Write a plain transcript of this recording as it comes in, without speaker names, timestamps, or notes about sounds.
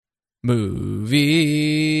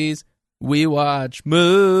Movies. We watch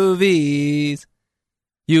movies.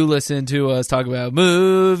 You listen to us talk about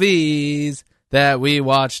movies that we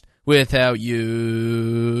watched without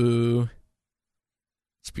you.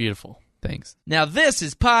 It's beautiful. Thanks. Now this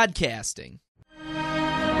is podcasting.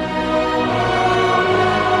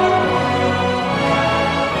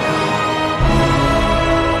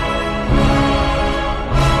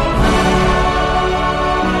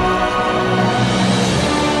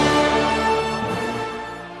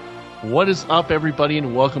 What is up, everybody,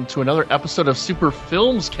 and welcome to another episode of Super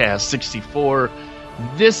Films Cast 64.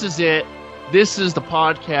 This is it. This is the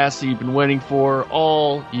podcast that you've been waiting for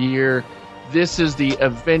all year. This is the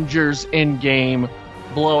Avengers Endgame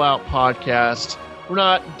blowout podcast. We're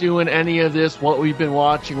not doing any of this, what we've been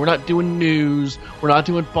watching. We're not doing news. We're not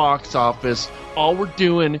doing box office. All we're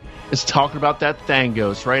doing is talking about that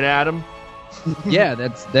Thangos, right, Adam? Yeah,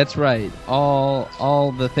 that's right.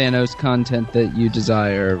 All the Thanos content that you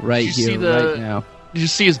desire right here, right now. Did you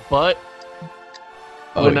see his butt?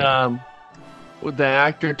 When the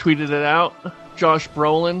actor tweeted it out? Josh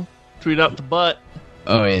Brolin tweeted out the butt.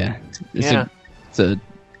 Oh yeah. It's a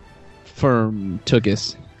firm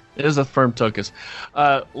tookus. It is a firm tookus.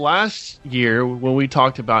 Last year when we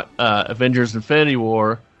talked about Avengers Infinity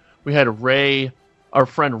War, we had our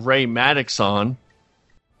friend Ray Maddox on.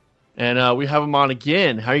 And we have him on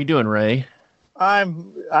again. How are you doing, Ray?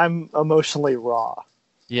 I'm emotionally raw.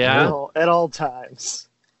 Yeah? At all times.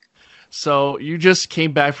 So you just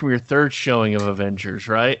came back from your third showing of Avengers,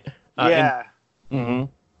 right? Yeah.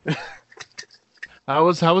 How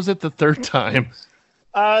was it the third time?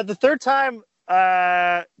 The third time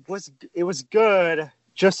was good,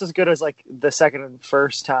 just as good as like the second and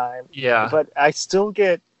first time. Yeah. But I still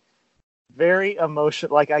get very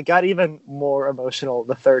emotional. Like I got even more emotional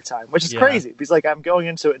the third time, which is crazy because like I'm going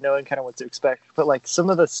into it knowing kind of what to expect. But like some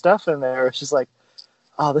of the stuff in there, it's just like,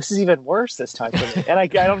 oh, this is even worse this time for me. And I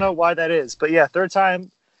don't know why that is. But yeah, third time,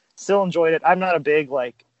 still enjoyed it. I'm not a big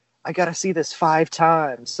like I got to see this 5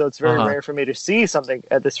 times, so it's very rare for me to see something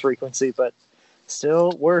at this frequency. But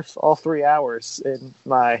still worth all 3 hours in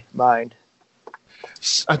my mind.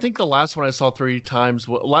 I think the last one I saw 3 times,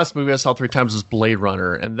 last movie I saw 3 times was Blade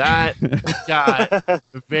Runner, and that got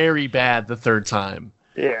very bad the third time.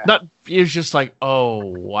 Yeah. It was just like, oh,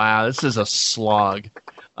 wow, this is a slog.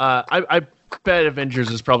 I bet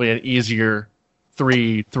Avengers is probably an easier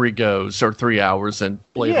three goes or 3 hours than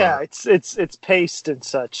Blade Runner. Yeah, it's paced in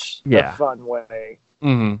such a fun way.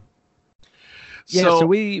 Mm-hmm. Yeah, so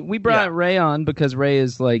we brought Ray on because Ray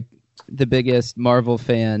is like the biggest Marvel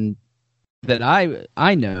fan that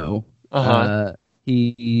I know.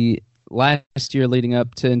 He last year leading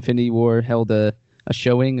up to Infinity War held a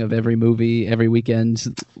showing of every movie every weekend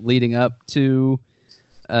leading up to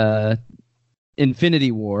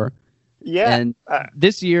Infinity War. Yeah. And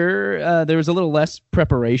this year there was a little less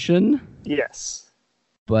preparation. Yes.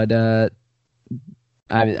 But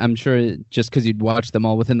I'm sure just because you'd watched them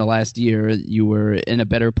all within the last year, you were in a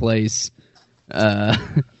better place.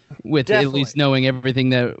 With Definitely. At least knowing everything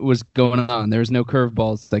that was going on. There was no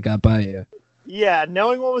curveballs that got by you. Yeah,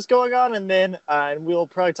 knowing what was going on, and then, and we'll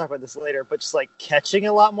probably talk about this later, but just like catching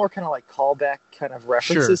a lot more kind of like callback kind of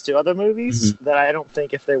references to other movies that I don't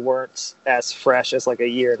think if they weren't as fresh as like a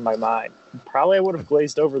year in my mind, probably I would have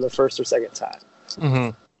glazed over the first or second time. Mm-hmm.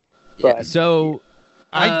 But, yeah, so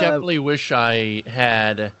I definitely wish I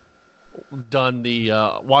had done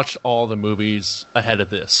watched all the movies ahead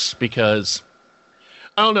of this, because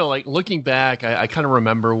I don't know, like looking back, I kind of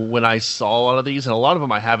remember when I saw a lot of these, and a lot of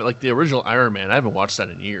them I haven't. Like the original Iron Man, I haven't watched that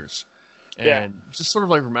in years. And just sort of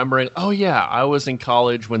like remembering, oh yeah, I was in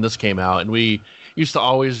college when this came out, and we used to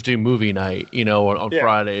always do movie night, on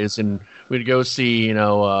Fridays, and we'd go see,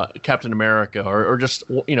 Captain America or just,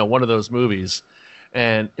 one of those movies.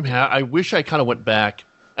 And I mean, I wish I kind of went back.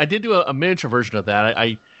 I did do a miniature version of that.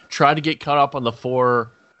 I tried to get caught up on the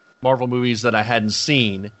 4 Marvel movies that I hadn't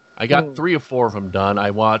seen. I got 3 or 4 of them done.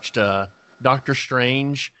 I watched Doctor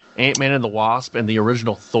Strange, Ant-Man and the Wasp, and the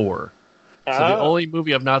original Thor. So the only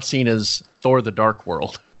movie I've not seen is Thor: The Dark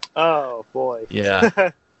World. Oh, boy.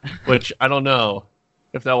 Yeah. Which I don't know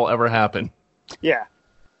if that will ever happen. Yeah.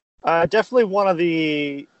 Definitely one of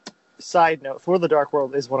the... Side note, Thor: The Dark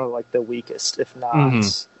World is one of like the weakest, if not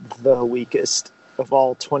the weakest, of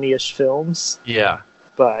all 20-ish films. Yeah.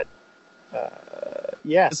 But,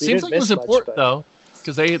 It seems like it was important, though.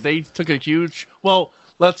 Because they took a huge... Well,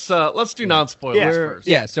 let's do non-spoilers first.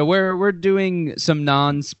 Yeah, so we're doing some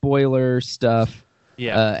non-spoiler stuff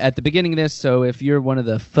at the beginning of this, so if you're one of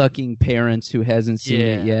the fucking parents who hasn't seen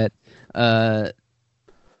it yet,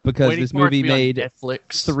 because this movie made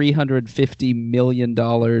 $350 million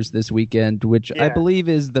this weekend, which I believe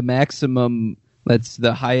is the maximum. That's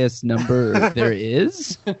the highest number there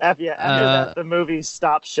is. After that, the movie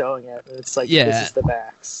stopped showing it. It's like, this is the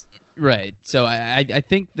max. Right. So I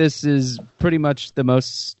think this is pretty much the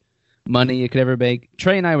most money it could ever make.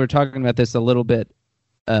 Trey and I were talking about this a little bit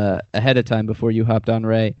ahead of time before you hopped on,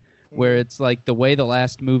 Ray, where it's like the way the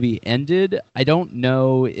last movie ended. I don't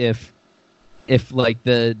know if like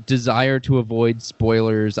the desire to avoid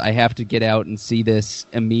spoilers, I have to get out and see this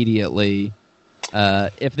immediately.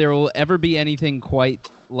 If there will ever be anything quite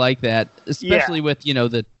like that, especially with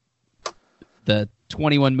the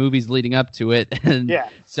 21 movies leading up to it, and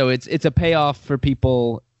so it's a payoff for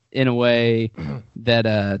people in a way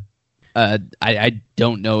that I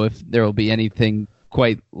don't know if there will be anything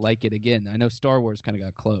quite like it again. I know Star Wars kind of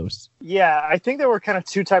got close. Yeah, I think there were kind of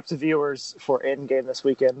two types of viewers for Endgame this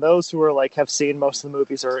weekend. Those who are like have seen most of the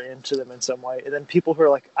movies or are into them in some way, and then people who are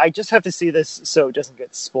like, I just have to see this so it doesn't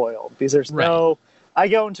get spoiled, because there's no. I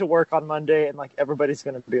go into work on Monday and like everybody's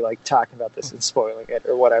going to be like talking about this and spoiling it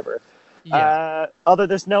or whatever. Yeah.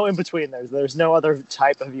 There's no in between. There's no other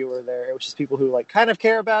type of viewer there, which is people who like kind of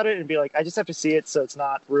care about it and be like, I just have to see it so it's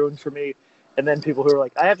not ruined for me. And then people who are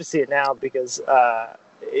like, I have to see it now because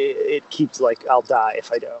it keeps like I'll die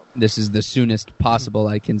if I don't. This is the soonest possible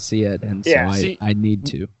I can see it, and so I need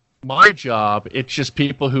to. My job, it's just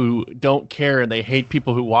people who don't care and they hate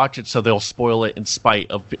people who watch it, so they'll spoil it in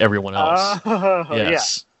spite of everyone else.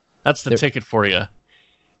 Yes. That's the ticket for you.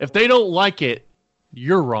 If they don't like it,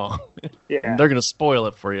 you're wrong. And they're going to spoil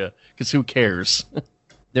it for you, because who cares?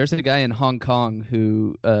 There's a guy in Hong Kong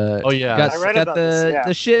who got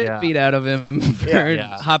the shit beat out of him for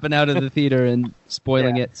hopping out of the theater and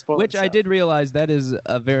spoiling it. Which I did realize that's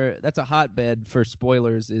a hotbed for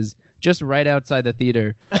spoilers, is just right outside the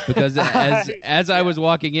theater, because as I was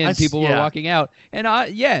walking in, people were walking out, and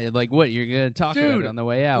like, what, you're gonna talk about it on the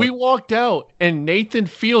way out? We walked out, and Nathan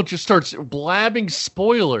Field just starts blabbing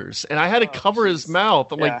spoilers, and I had to cover his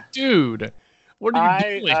mouth. I'm like, dude, what are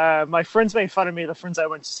you doing? My friends made fun of me. The friends I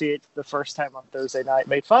went to see it the first time on Thursday night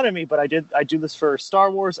made fun of me, but I do this for Star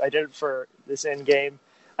Wars. I did it for this Endgame.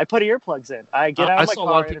 I put earplugs in. I get out of my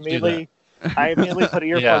car and immediately put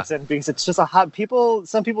earplugs in, because it's just some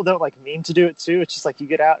people don't like mean to do it too. It's just like you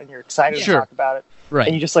get out and you're excited to talk about it. Right.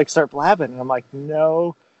 And you just like start blabbing, and I'm like,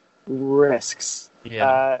 no risks.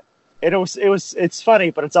 Yeah. It's funny,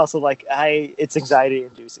 but it's also like it's anxiety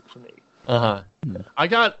inducing for me. I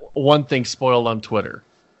got one thing spoiled on Twitter,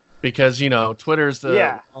 because Twitter's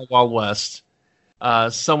the Wild West.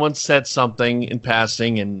 Someone said something in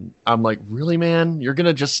passing, and I'm like, really, man? You're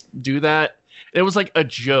gonna just do that? It was like a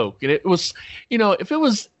joke, and it was, if it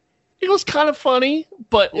was kind of funny,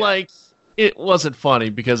 but like it wasn't funny,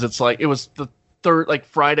 because it's like it was the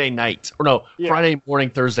Friday night, Friday morning,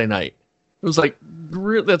 Thursday night. It was like,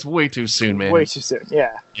 that's way too soon, man. Way too soon.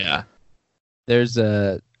 Yeah. Yeah. There's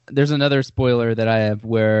another spoiler that I have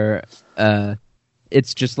where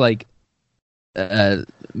it's just like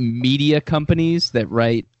media companies that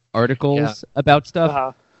write articles about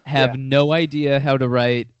stuff have no idea how to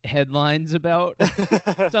write headlines about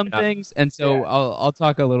some things, and so I'll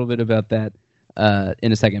talk a little bit about that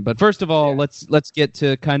in a second. But first of all, let's get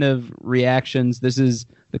to kind of reactions. This is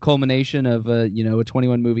the culmination of a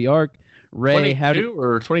 21 movie arc. Ray, 22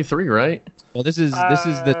 or 23, right? Well, this is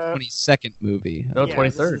the 22nd movie. No,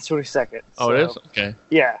 23rd. This is 22nd. Oh, it is? Okay.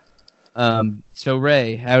 Yeah. So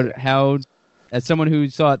Ray, how as someone who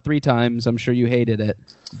saw it 3 times, I'm sure you hated it,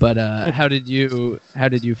 but how did you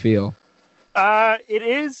feel? It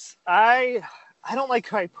is. I don't like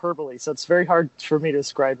hyperbole, so it's very hard for me to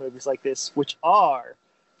describe movies like this, which are,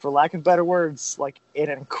 for lack of better words, like an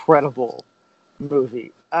incredible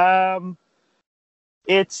movie.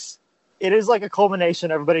 It is like a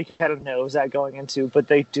culmination. Everybody kind of knows that going into, but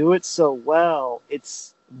they do it so well.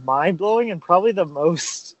 It's mind-blowing, and probably the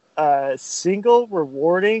most single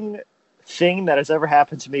rewarding thing that has ever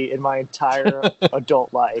happened to me in my entire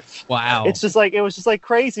adult life. Wow. It's just like, it was just like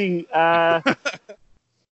crazy.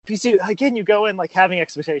 You see, again, you go in like having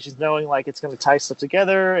expectations, knowing like it's going to tie stuff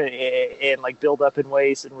together and like build up in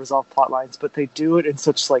ways and resolve plot lines, but they do it in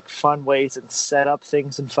such like fun ways and set up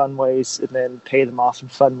things in fun ways and then pay them off in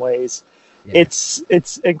fun ways. Yeah.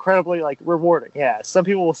 It's incredibly like rewarding. Yeah, some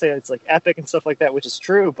people will say it's like epic and stuff like that, which is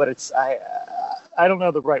true, but it's I don't know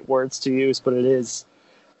the right words to use, but it is.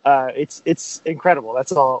 It's incredible.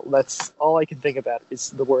 That's all I can think about is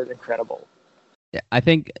the word incredible. Yeah, I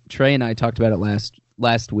think Trey and I talked about it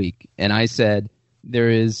last week, and I said there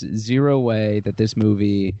is zero way that this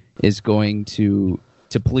movie is going to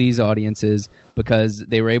to please audiences because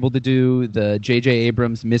they were able to do the J.J.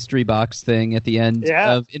 Abrams mystery box thing at the end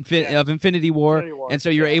of Infinity War. And so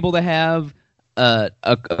you're able to have a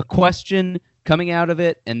question coming out of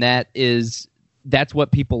it, and that's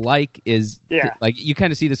what people like. Like you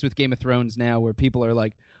kind of see this with Game of Thrones now, where people are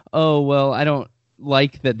like, "Oh, well, I don't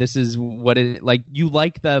like that this is what it like." You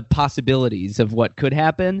like the possibilities of what could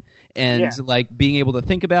happen, and like being able to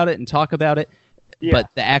think about it and talk about it.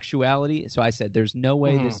 But the actuality. So I said, "There's no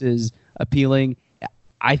way this is appealing."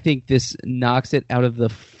 I think this knocks it out of the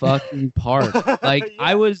fucking park. Like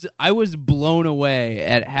I was blown away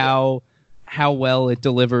at how well it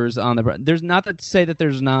delivers on the. There's not to say that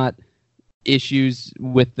there's not issues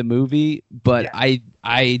with the movie, but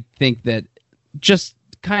I think that just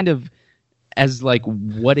kind of as like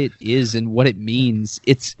what it is and what it means,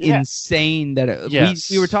 it's insane that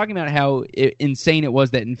we were talking about how insane it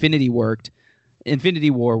was that Infinity War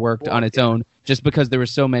worked on its own just because there were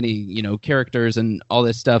so many, characters and all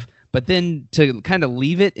this stuff. But then to kind of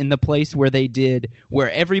leave it in the place where they did,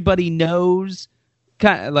 where everybody knows,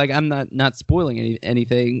 kind of, like I'm not spoiling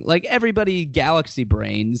anything, like everybody galaxy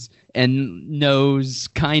brains and knows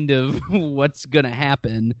kind of what's going to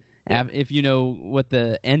happen if you know what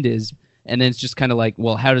the end is. And then it's just kind of like,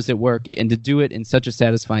 well, how does it work? And to do it in such a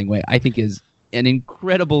satisfying way, I think is an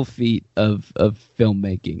incredible feat of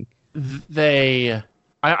filmmaking.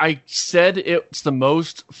 I said it's the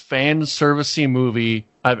most fan servicey movie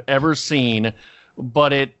I've ever seen,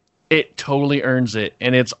 but it totally earns it,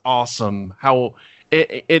 and it's awesome how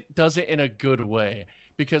it does it in a good way,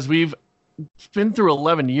 because we've been through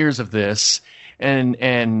 11 years of this,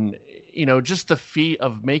 and just the feat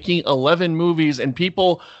of making 11 movies, and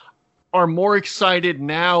people are more excited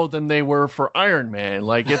now than they were for Iron Man.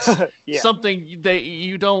 Like it's something that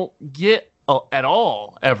you don't get at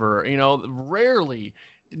all ever. Rarely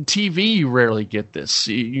TV, you rarely get this.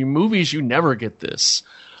 Movies, you never get this.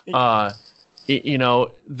 That's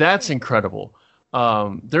incredible.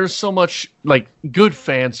 There's so much like good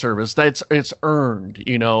fan service that it's earned.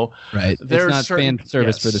 Right. There's it's not fan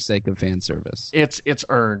service for the sake of fan service. It's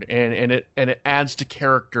earned, and it adds to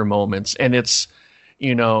character moments, and it's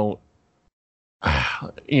it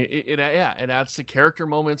adds to character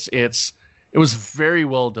moments. It was very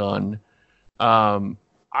well done.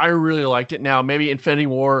 I really liked it. Now, maybe Infinity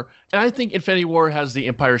War, and I think Infinity War has the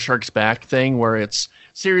Empire Strikes Back thing where it's a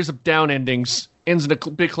series of down endings, ends in a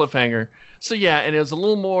big cliffhanger. So yeah, and it was a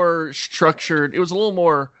little more structured. It was a little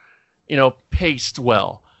more, paced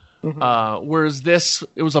well. Mm-hmm. Whereas this,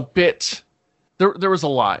 it was a bit, there was a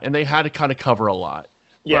lot, and they had to kind of cover a lot.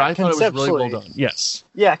 Yeah, but I thought it was really well done. Yes.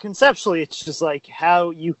 Yeah, conceptually, it's just like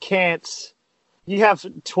how you have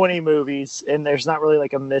 20 movies, and there's not really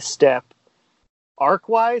like a misstep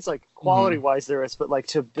arc-wise, like quality-wise there is, but like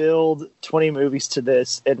to build 20 movies to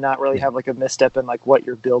this and not really have like a misstep in like what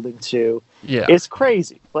you're building to, it's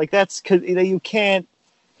crazy. Like that's, cause you can't,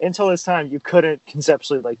 until this time, you couldn't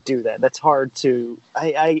conceptually like do that. That's hard to,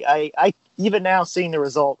 I even now seeing the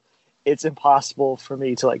result, it's impossible for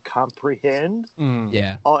me to like comprehend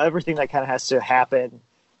everything that kind of has to happen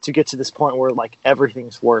to get to this point where like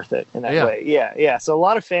everything's worth it in that way. Yeah. So a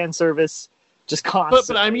lot of fan service, just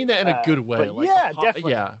constantly. But I mean that in a good way.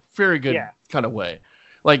 Definitely. Yeah, very good kind of way.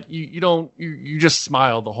 Like you just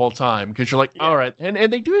smile the whole time because you're like, all right, and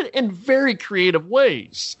they do it in very creative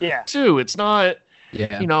ways. Yeah. Too. It's not.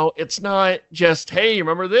 Yeah. It's not just, hey,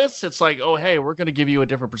 remember this? It's like, oh, hey, we're going to give you a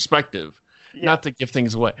different perspective, not to give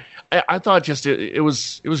things away. I thought just it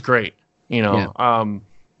was great.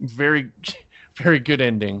 Very, very good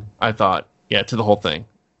ending. I thought, to the whole thing.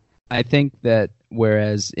 I think that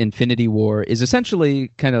whereas Infinity War is essentially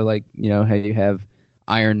kind of like, how you have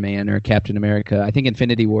Iron Man or Captain America, I think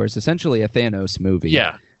Infinity War is essentially a Thanos movie.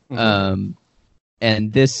 Yeah. Mm-hmm.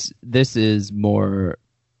 And this is more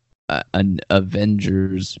an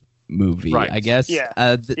Avengers movie, right. I guess.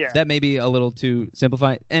 That may be a little too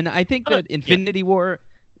simplified. And I think that Infinity War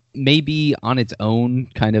may be on its own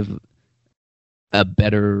kind of a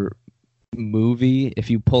better movie if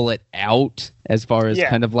you pull it out as far as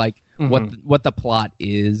kind of like what the plot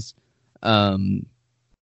is, but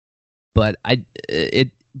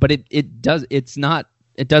it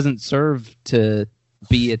doesn't serve to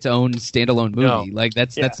be its own standalone movie. Like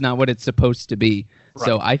that's not what it's supposed to be. Right.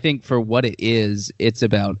 So I think for what it is, it's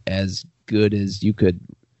about as good as you could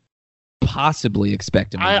possibly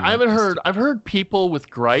expect. I've heard people with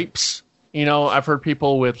gripes. I've heard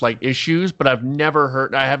people with like issues, but I have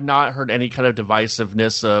not heard any kind of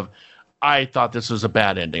divisiveness of, I thought this was a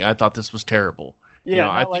bad ending. I thought this was terrible. Yeah,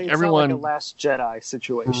 I think everyone, not like a Last Jedi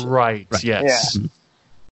situation. Right. Yes. Yeah.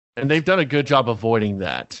 And they've done a good job avoiding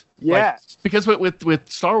that. Yeah. Because with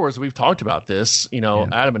Star Wars, we've talked about this,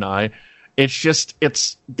 Adam and I. They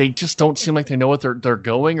just don't seem like they know what they're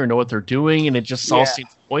going or know what they're doing, and it just all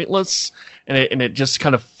seems pointless, and it just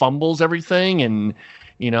kind of fumbles everything, and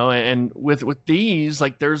and with these,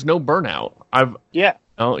 like, there's no burnout.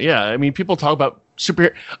 I mean, people talk about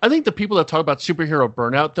superhero. I think the people that talk about superhero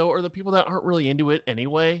burnout, though, are the people that aren't really into it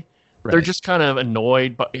anyway. Right. They're just kind of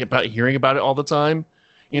annoyed about hearing about it all the time.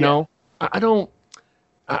 I don't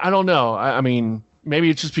know. I mean, maybe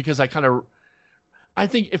it's just because I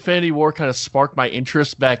think Infinity War kind of sparked my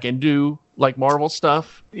interest back into like Marvel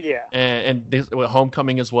stuff. Yeah. And with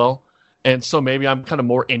Homecoming as well. And so maybe I'm kind of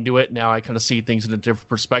more into it now. I kind of see things in a different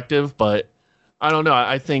perspective, but I don't know.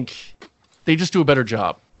 I think they just do a better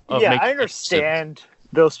job. I understand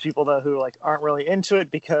those people though who like aren't really into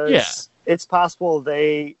it because it's possible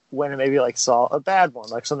they went and maybe like saw a bad one,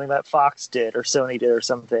 like something that Fox did or Sony did or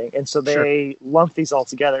something, and so they lump these all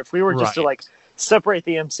together. If we were just to like separate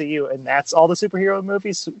the MCU and that's all the superhero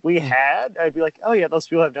movies we had, I'd be like, oh yeah, those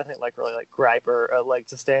people have nothing like really like gripe or a leg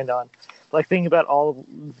to stand on. Like thinking about all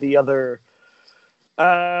the other,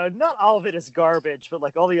 not all of it is garbage, but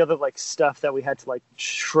like all the other like stuff that we had to like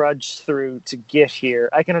trudge through to get here,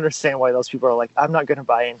 I can understand why those people are like, I'm not going to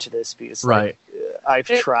buy into this because like, I've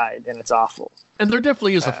tried and it's awful. And there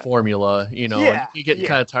definitely is a formula, and you get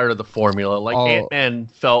kind of tired of the formula. Like Ant-Man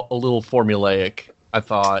felt a little formulaic, I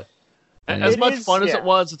thought. As much fun as it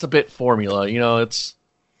was, it's a bit formula. It's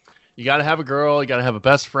you got to have a girl, you got to have a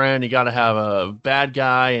best friend, you got to have a bad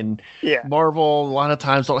guy, and Marvel a lot of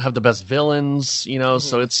times don't have the best villains.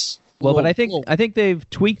 So it's but I think they've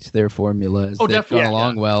tweaked their formula as they've gone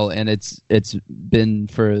along well, and it's been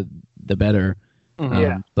for the better.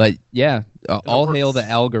 But all hail the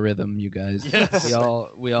algorithm, you guys. Yes.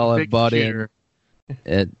 We all have bought in.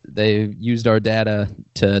 They used our data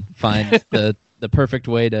to find the perfect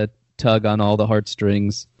way to tug on all the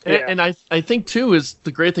heartstrings. And I think too is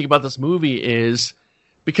the great thing about this movie is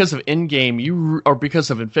because of Endgame, or because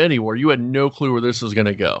of Infinity War, you had no clue where this was going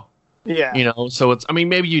to go. Yeah. So it's, I mean,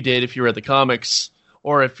 maybe you did if you read the comics,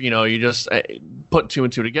 or if you just put two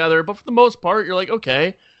and two together. But for the most part, you're like,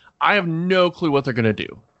 okay, I have no clue what they're going to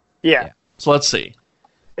do. Yeah. So let's see.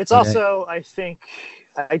 It's also, I think,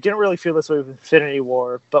 I didn't really feel this way with Infinity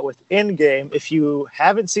War, but with Endgame, if you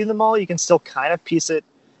haven't seen them all, you can still kind of piece it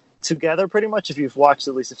together pretty much if you've watched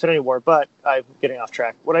at least Infinity War. But I'm getting off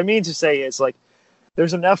track. What I mean to say is, like,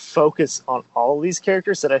 there's enough focus on all of these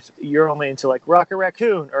characters that if you're only into like Rocket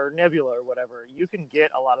Raccoon or Nebula or whatever, you can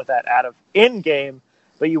get a lot of that out of Endgame,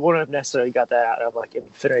 but you wouldn't have necessarily got that out of like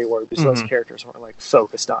Infinity War because those characters weren't like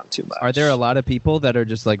focused on too much. Are there a lot of people that are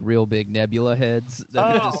just like real big Nebula heads that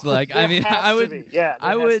are just like, I mean, I would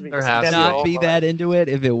not be that into it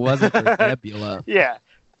if it wasn't for Nebula.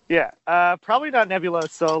 Probably not Nebula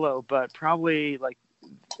solo, but probably like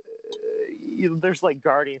there's like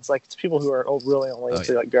Guardians, like it's people who are really only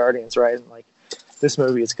into like Guardians, right? And like this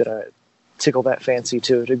movie is gonna tickle that fancy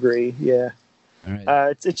to a degree. All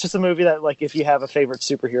right. It's just a movie that, like, if you have a favorite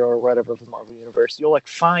superhero or whatever of the Marvel Universe, you'll, like,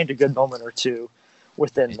 find a good moment or two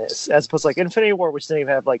within this. As opposed to, like, Infinity War, which didn't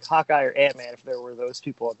even have, like, Hawkeye or Ant-Man, if there were those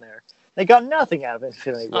people in there. They got nothing out of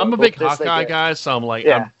Infinity War. I'm a big Hawkeye guy, so I'm like,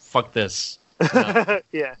 fuck this. And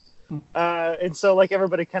so, like,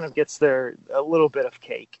 everybody kind of gets a little bit of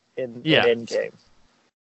cake in Endgame.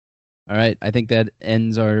 All right. I think that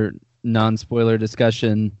ends our non-spoiler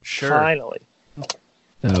discussion. Sure. Finally.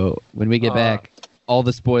 So when we get back, all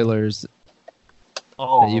the spoilers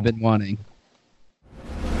that you've been wanting.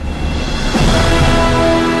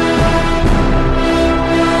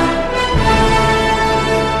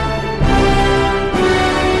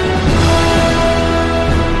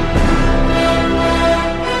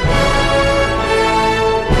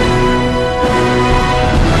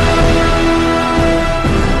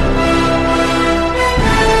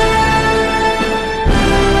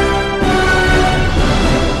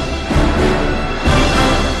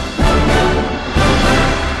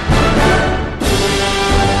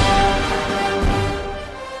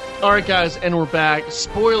 All right, guys, and we're back.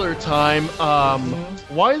 Spoiler time.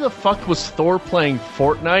 Why the fuck was Thor playing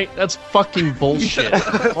Fortnite? That's fucking bullshit.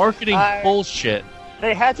 Marketing bullshit.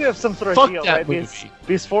 They had to have some sort of deal, right? Movie.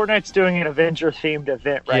 Because Fortnite's doing an Avenger-themed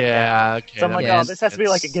event right now. Okay. So I'm like, this has to be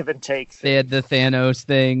like a give and take thing. They had the Thanos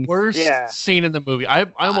thing. Worst scene in the movie. I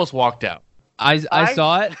almost walked out. I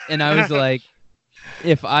saw it, and I was like,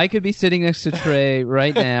 if I could be sitting next to Trey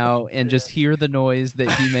right now and just hear the noise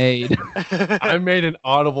that he made. I made an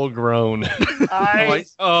audible groan.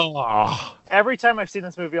 Every time I've seen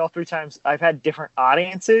this movie, all 3 times, I've had different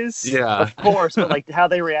audiences. Yeah. Of course, but like how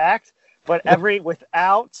they react. But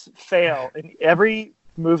without fail, in every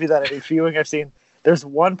movie that any viewing I've seen, there's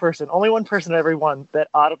only one person in every one that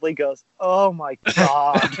audibly goes, "Oh my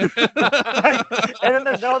god!" And then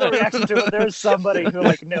there's no other reaction to it. There's somebody who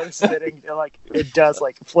like notices it and like it does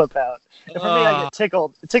like flip out. And for me, I get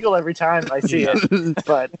tickled every time I see it.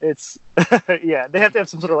 But it's yeah, they have to have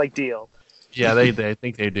some sort of like deal. Yeah, they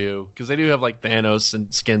think they do because they do have like Thanos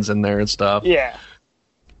and skins in there and stuff. Yeah.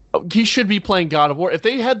 He should be playing God of War. If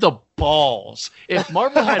they had the balls, if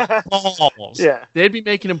Marvel had balls, they'd be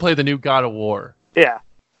making him play the new God of War. Yeah.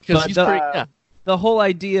 Because he's the whole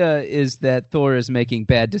idea is that Thor is making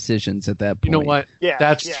bad decisions at that point. You know what? Yeah,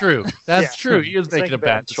 that's true. That's true. He is making a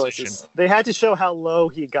bad choices. decision. They had to show how low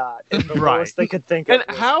he got. And the lowest they could think of.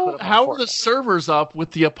 And how are the servers up with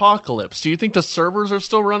the apocalypse? Do you think the servers are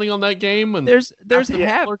still running on that game? And there's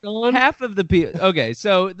half of the people. Okay,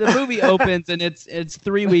 so the movie opens and it's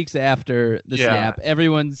 3 weeks after the snap.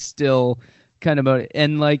 Everyone's still kind of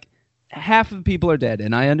and like half of the people are dead,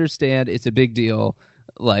 and I understand it's a big deal.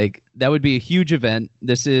 Like, that would be a huge event.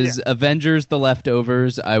 This is Avengers: The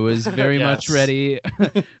Leftovers. I was very much ready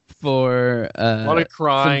for a lot of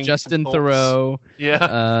crying. Justin Theroux.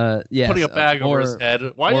 Putting a bag over his head.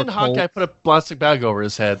 Why didn't Hawkeye put a plastic bag over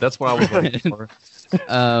his head? That's what I was looking for.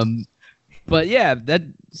 But yeah, that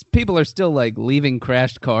people are still like leaving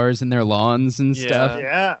crashed cars in their lawns and stuff.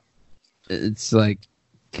 Yeah. It's like,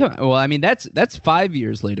 come on. Well, I mean, that's 5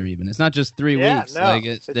 years later even. It's not just 3 weeks. No,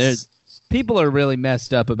 like people are really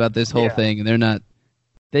messed up about this whole thing, and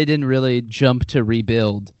they didn't really jump to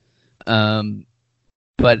rebuild.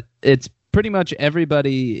 But it's pretty much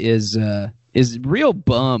everybody is real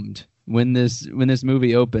bummed when this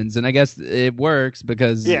movie opens, and I guess it works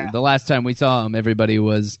because the last time we saw him, everybody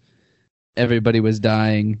was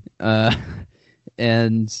dying,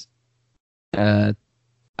 and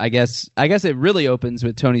I guess it really opens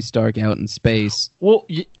with Tony Stark out in space. Well,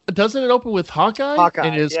 doesn't it open with Hawkeye?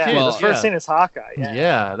 And his kid. The first scene is Hawkeye.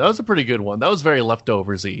 Yeah, that was a pretty good one. That was very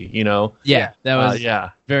leftovers-y, you know? Yeah, that was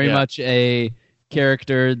very much a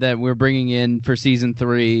character that we're bringing in for season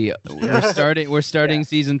 3. We're starting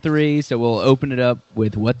season 3, so we'll open it up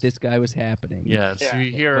with what this guy was happening. Yeah, so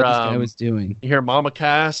you hear what this guy was doing. You hear Mama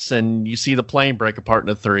Cass, and you see the plane break apart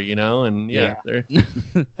into 3, you know? And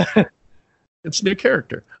it's a new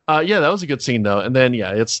character. That was a good scene, though. And then,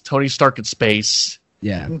 it's Tony Stark in space.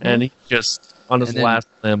 Yeah. And he's just on his last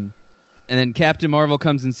limb. And then Captain Marvel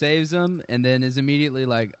comes and saves him, and then is immediately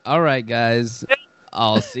like, all right, guys,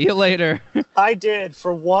 I'll see you later. I did.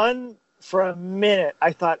 For a minute,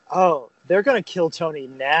 I thought, oh, they're going to kill Tony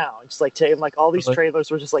now. Just like taking, like, all these trailers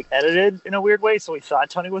were just, like, edited in a weird way, so we thought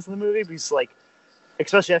Tony was in the movie, but he's like,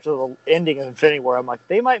 especially after the ending of Infinity War, I'm like,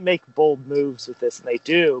 they might make bold moves with this, and they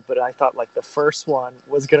do, but I thought, like, the first one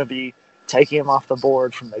was going to be taking him off the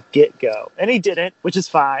board from the get-go. And he didn't, which is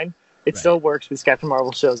fine. It still works because Captain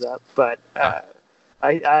Marvel shows up, but I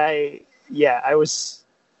was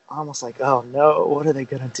almost like, oh, no, what are they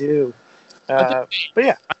going to do? But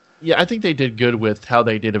yeah. Yeah, I think they did good with how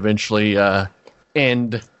they did eventually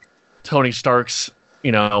end Tony Stark's,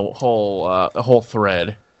 whole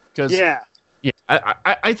thread. Yeah,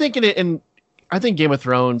 I think I think Game of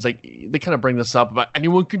Thrones, like, they kind of bring this up about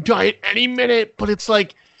anyone can die at any minute, but it's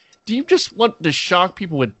like, do you just want to shock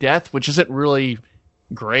people with death, which isn't really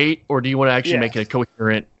great, or do you want to actually make it a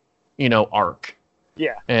coherent, arc?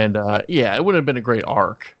 Yeah. And it would have been a great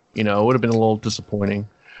arc. It would have been a little disappointing,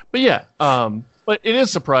 but but it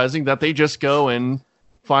is surprising that they just go and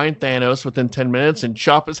find Thanos within 10 minutes and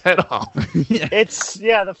chop his head off. It's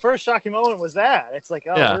the first shocking moment was that. It's like,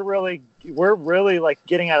 we're really like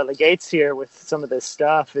getting out of the gates here with some of this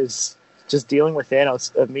stuff, is just dealing with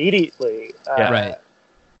Thanos immediately.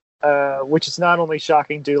 Which is not only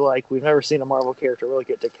shocking to, like, we've never seen a Marvel character really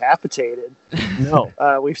get decapitated. No.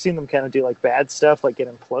 We've seen them kind of do like bad stuff, like get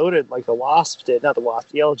imploded, like the Wasp did. Not the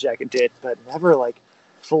Wasp, Yellow Jacket did, but never like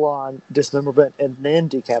full on dismemberment and then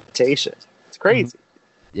decapitation. It's crazy.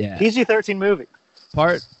 Yeah. PG-13 movie.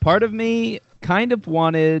 Part of me kind of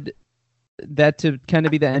wanted that to kind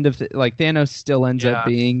of be the end of like Thanos still ends up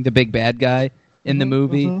being the big bad guy in the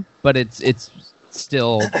movie, but it's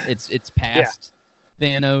still it's past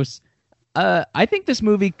Thanos. I think this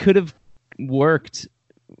movie could have worked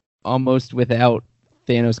almost without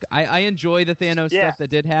Thanos. I enjoy the Thanos stuff that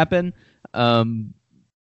did happen,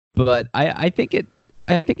 but I think it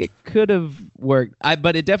could have worked.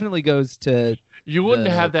 But it definitely goes to. You wouldn't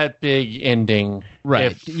have that big ending.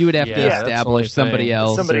 Right. You would have to establish somebody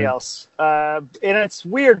else. And it's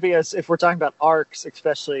weird because if we're talking about arcs,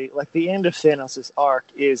 especially, like the end of Thanos' arc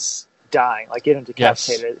is dying, like getting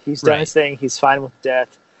decapitated. He's done his thing. He's fine with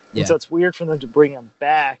death. And so it's weird for them to bring him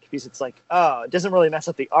back because it's like, oh, it doesn't really mess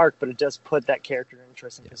up the arc, but it does put that character in an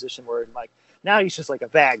interesting position where, like, now he's just like a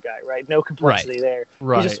bad guy, right? No complexity there.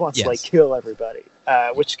 He just wants to like kill everybody,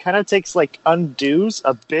 which kind of takes like undoes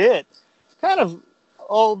a bit, kind of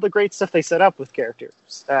all the great stuff they set up with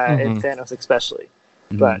characters and Thanos especially.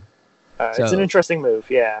 But it's an interesting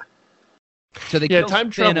move, yeah. So they kill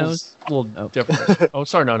time Thanos. A little different. Oh,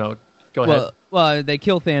 sorry, no. Go ahead. Well, they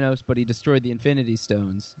kill Thanos, but he destroyed the Infinity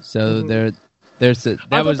Stones. So that was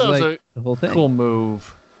like the whole thing. Cool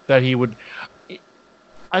move that he would.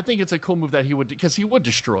 I think it's a cool move that he would, because he would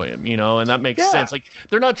destroy him, and that makes sense. Like,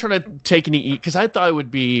 they're not trying to take any, because I thought it would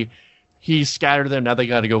be he scattered them, now they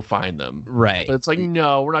got to go find them. Right. But it's like,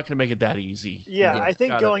 no, we're not going to make it that easy. Yeah, I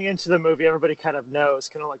think going into the movie, everybody kind of knows,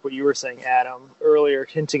 kind of like what you were saying, Adam, earlier,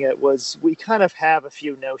 hinting at, was we kind of have a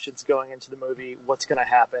few notions going into the movie, what's going to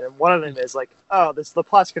happen. And one of them is like, oh, the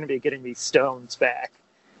plot's going to be getting these stones back.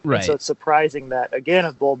 Right. And so it's surprising that, again,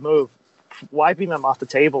 a bold move, wiping them off the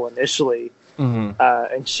table initially,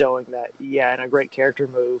 and showing that, in a great character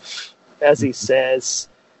move, as he says,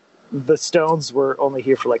 the stones were only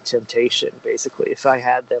here for like temptation, basically. If I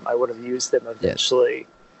had them, I would have used them eventually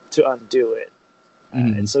to undo it.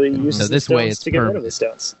 And so he uses the stones to get rid of the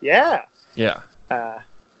stones. Yeah. Yeah.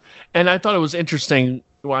 And I thought it was interesting.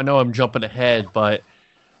 Well, I know I'm jumping ahead, but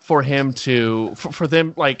for him to, for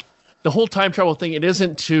them, like, the whole time travel thing, it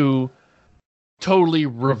isn't to totally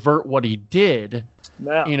revert what he did.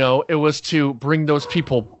 No. It was to bring those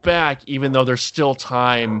people back, even though there's still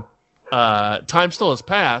time. Time still has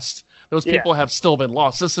passed. Those people have still been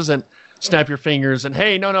lost. This isn't snap your fingers and,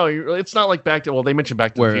 hey, no, it's not like Back to, well, they mentioned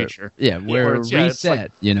Back to the Future. Yeah, we're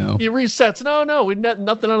reset, It resets. No,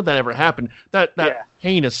 nothing of that ever happened. That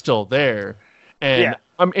pain is still there. And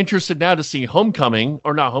I'm interested now to see Homecoming,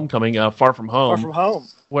 or not Homecoming, Far From Home. Far From Home.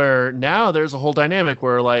 Where now there's a whole dynamic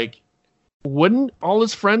where, like, wouldn't all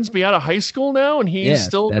his friends be out of high school now, and he's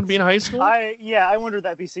still going to be in high school? I wonder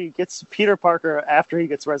that BC gets Peter Parker after he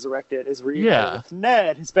gets resurrected is reunited with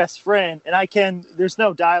Ned, his best friend, and there's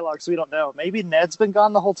no dialogue, so we don't know. Maybe Ned's been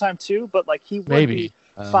gone the whole time too, but like he would be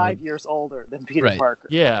 5 years older than Peter Parker.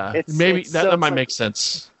 Yeah, that might make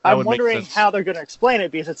sense. I'm wondering how they're going to explain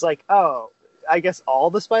it, because it's like, oh, I guess all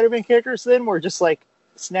the Spider-Man characters then were just like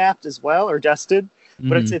snapped as well, or dusted.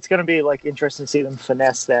 But it's going to be like interesting to see them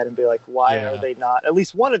finesse that and be like, why are they not at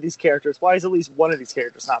least one of these characters? Why is at least one of these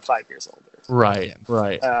characters not 5 years older? Right.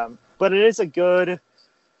 But it is a good.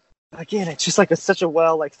 Again, it's just like such a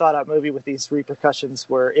well thought out movie with these repercussions.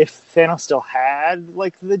 Where if Thanos still had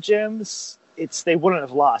like the gems, they wouldn't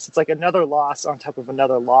have lost. It's like another loss on top of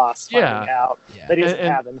another loss. Finding out that he doesn't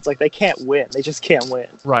have them. It's like they can't win. They just can't win.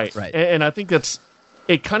 Right. And I think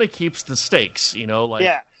it kind of keeps the stakes.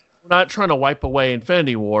 We're not trying to wipe away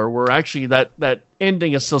Infinity War. We're actually that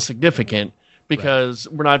ending is still significant because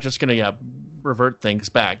we're not just going to revert things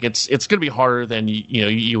back. It's going to be harder than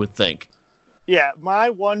you would think. Yeah,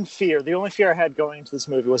 my one fear, the only fear I had going into this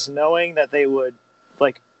movie was knowing that they would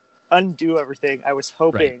like undo everything. I was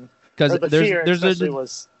hoping because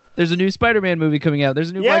there's a new Spider-Man movie coming out.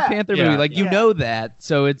 There's a new Black Panther movie. Like you know that,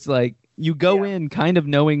 so it's like you go in kind of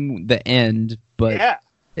knowing the end, but.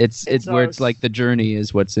 It's where it's like the journey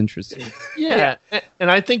is what's interesting. Yeah, and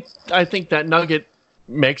I think that nugget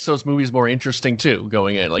makes those movies more interesting too.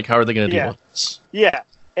 Going in, like, how are they going to deal with this? Yeah,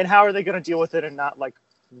 and how are they going to deal with it and not like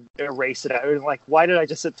erase it out? And like, why did I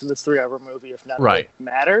just sit through this 3-hour movie if none of it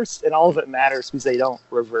matters? And all of it matters because they don't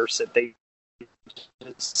reverse it. They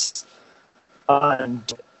just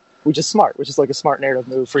which is smart. Which is like a smart narrative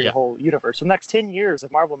move for your whole universe. For the next 10 years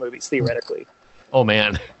of Marvel movies, theoretically. Oh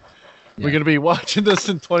man. We're going to be watching this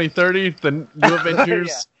in 2030, the new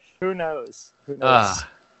Avengers. Who knows?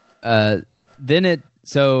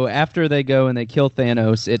 So after they go and they kill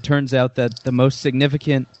Thanos, it turns out that the most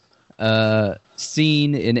significant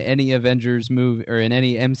scene in any Avengers movie or in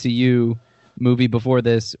any MCU movie before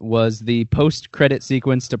this was the post-credit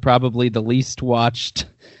sequence to probably the least watched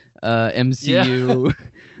MCU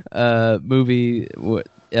movie,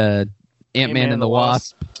 Ant-Man and the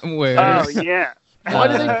Wasp. Where why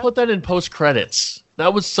did they put that in post credits?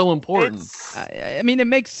 That was so important. I mean, it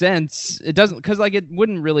makes sense. It doesn't because like it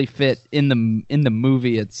wouldn't really fit in the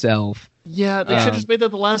movie itself. Yeah, they should just made that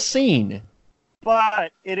the last scene.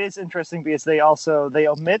 But it is interesting because they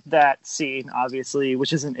omit that scene, obviously,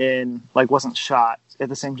 which wasn't shot at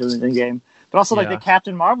the same time in the game. But also like the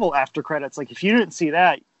Captain Marvel after credits. Like if you didn't see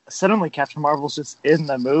that, suddenly Captain Marvel's just in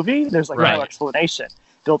the movie. There's like no explanation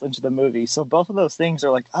built into the movie. So both of those things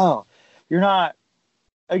are like, oh, you're not.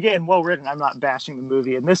 again, well written. I'm not bashing the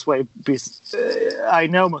movie in this way because I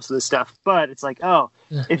know most of this stuff, but it's like,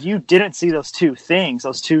 if you didn't see those two things,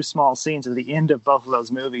 those two small scenes at the end of both of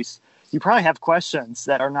those movies, you probably have questions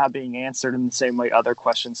that are not being answered in the same way other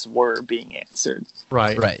questions were being answered.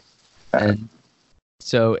 Right. And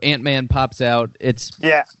so Ant-Man pops out. It's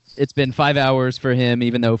been 5 hours for him,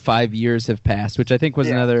 even though 5 years have passed, which I think was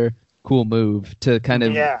another cool move to kind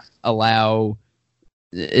of allow.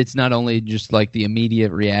 It's not only just like the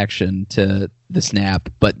immediate reaction to the snap,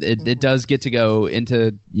 but it does get to go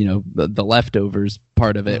into, the leftovers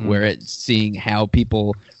part of it, where it's seeing how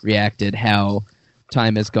people reacted, how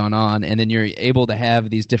time has gone on, and then you're able to have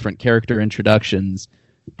these different character introductions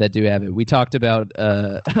that do have it. We talked about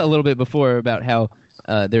a little bit before about how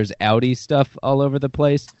there's Audi stuff all over the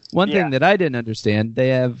place. One thing that I didn't understand, they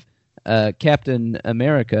have Captain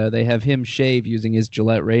America, they have him shave using his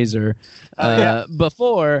Gillette razor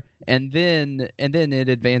before, and then it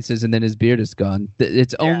advances, and then his beard is gone.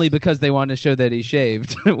 It's only because they want to show that he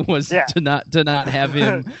shaved was to not have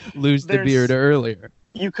him lose the beard earlier.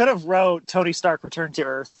 You could have wrote Tony Stark Return to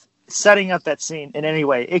Earth, setting up that scene in any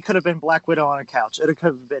way. It could have been Black Widow on a couch. It could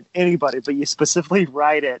have been anybody, but you specifically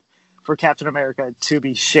write it for Captain America to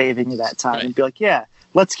be shaving that time and be like,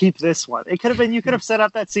 let's keep this one. It could have been, you could have set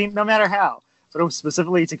up that scene no matter how, but it was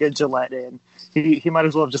specifically to get Gillette in. He might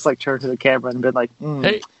as well have just like turned to the camera and been like,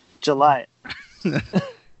 hey, Gillette.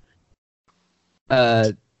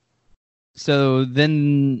 So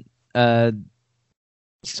then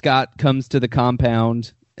Scott comes to the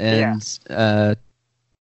compound, and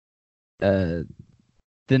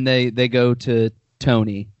then they go to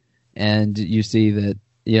Tony, and you see that,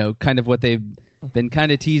 kind of what they've been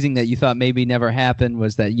kind of teasing that you thought maybe never happened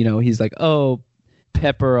was that, he's like, oh,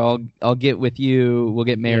 Pepper, I'll get with you, we'll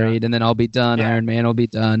get married, and then I'll be done, Iron Man will be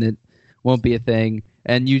done, it won't be a thing.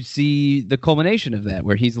 And you see the culmination of that,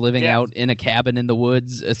 where he's living out in a cabin in the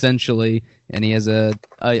woods, essentially, and he has a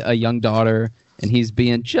young daughter, and he's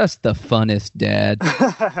being just the funnest dad.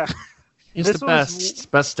 He's the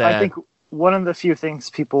best dad. I think one of the few things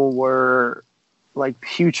people were like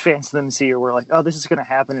huge fans of the MCU were like, oh, this is going to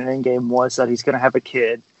happen in Endgame, was that he's going to have a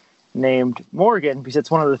kid named Morgan, because it's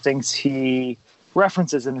one of the things he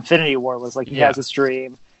references in Infinity War, was like he has this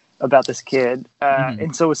dream about this kid.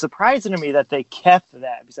 And so it was surprising to me that they kept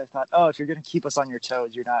that, because I thought, oh, if you're going to keep us on your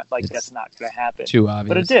toes, you're not like, that's not going to happen. Too obvious.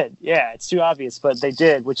 But it did. Yeah, it's too obvious, but they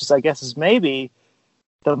did, which is, I guess, is maybe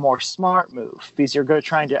the more smart move, because you're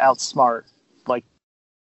trying to outsmart like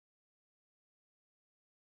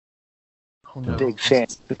big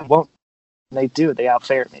fans. Won't they do? They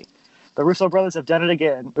outfare me. The Russo brothers have done it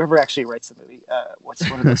again. Whoever actually writes the movie, what's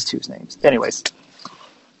one of those two's names? Anyways,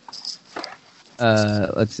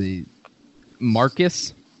 let's see,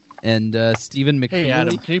 Marcus and Stephen McFeely. Hey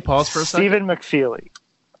Adam, can you pause for a second? Stephen McFeely.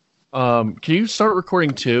 Can you start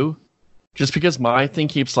recording too? Just because my thing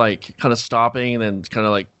keeps like kind of stopping and then kind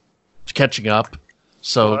of like catching up.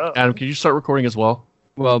 So Adam, can you start recording as well?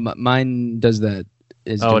 Well, mine does that.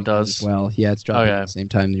 It does. Well, yeah, it's dropping at the same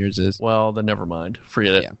time yours is. Well, then never mind.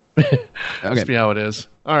 Forget it. Yeah. Must be how it is.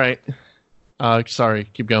 All right. Sorry.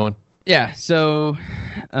 Keep going. Yeah. So,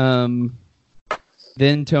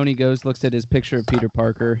 then Tony looks at his picture of Peter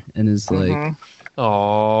Parker and is like,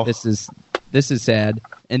 "Oh, this is sad."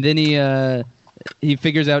 And then he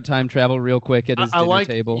figures out time travel real quick at his dinner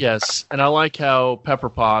table. Yes, and I like how Pepper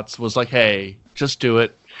Potts was like, "Hey, just do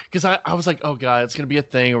it." Because I was like, oh, God, it's going to be a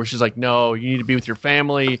thing where she's like, no, you need to be with your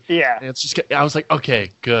family. Yeah. And it's just, I was like, okay,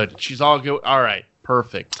 good. She's all good. All right,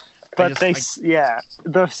 perfect. But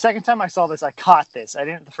the second time I saw this, I caught this. I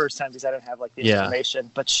didn't the first time because I didn't have like the information.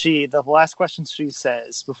 But the last question she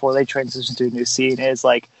says before they transition to a new scene is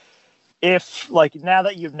like, if like now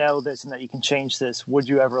that you know this and that you can change this, would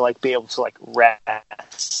you ever like be able to like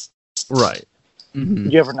rest? Right. Mm-hmm.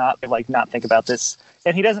 Would you ever not think about this?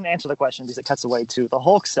 And he doesn't answer the question because it cuts away to the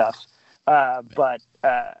Hulk stuff. But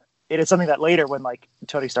it is something that later, when like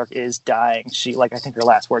Tony Stark is dying, she like I think her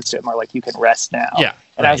last words to him are like, "You can rest now." Yeah.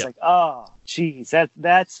 And I was like, "Oh, geez,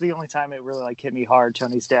 that's the only time it really like hit me hard."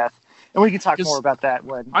 Tony's death, and we can talk more about that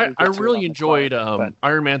when I really enjoyed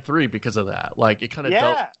Iron Man 3 because of that. Like it kind of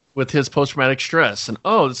dealt with his post-traumatic stress, and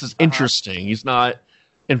this is interesting. He's not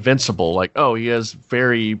invincible. Like he has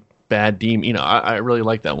very bad demon. I really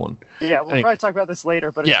like that one. Yeah, we'll probably talk about this later,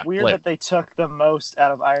 but it's weird that they took the most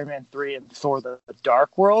out of Iron Man 3 and Thor the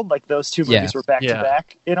Dark World. Like those two movies were back to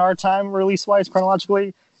back in our time release-wise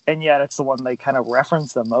chronologically, and yet it's the one they kind of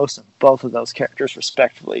reference the most of both of those characters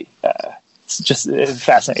respectively. It's just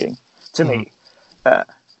fascinating to me.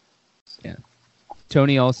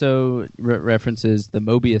 Tony also references the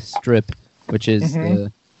Mobius strip, which is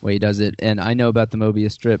way he does it. And I know about the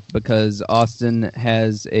Mobius strip because Austin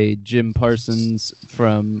has a Jim Parsons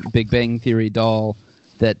from Big Bang Theory doll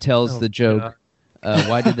that tells the joke.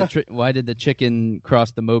 Why did the chicken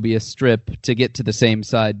cross the Mobius strip to get to the same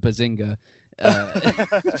side? Bazinga.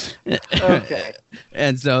 Okay.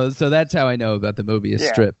 And so that's how I know about the Mobius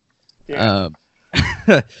strip. Yeah.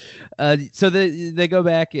 So they go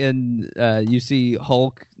back and you see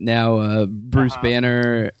Hulk now, Bruce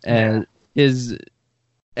Banner, and his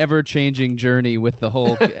ever-changing journey with the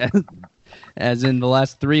Hulk, as in the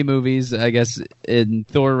last 3 movies. I guess in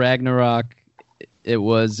Thor Ragnarok, it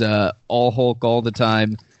was all Hulk all the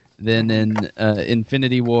time. Then in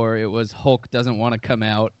Infinity War, it was Hulk doesn't want to come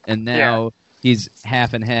out, and now he's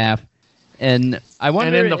half and half. And I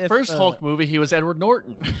wonder. And in the first Hulk movie, he was Edward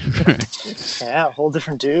Norton. Yeah, a whole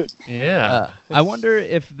different dude. Yeah. I wonder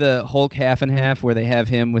if the Hulk half and half, where they have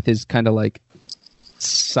him with his kind of like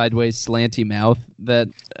sideways slanty mouth that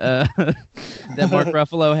that Mark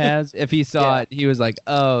Ruffalo has, if he saw it, he was like,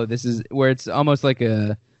 "Oh, this is where it's almost like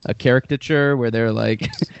a caricature where they're like,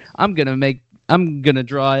 I'm gonna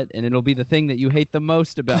draw it, and it'll be the thing that you hate the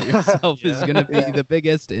most about yourself is gonna be the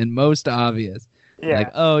biggest and most obvious." Yeah.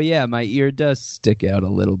 Like, oh yeah, my ear does stick out a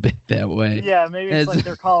little bit that way. Yeah, maybe it's like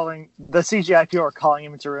they're calling the CGI people are calling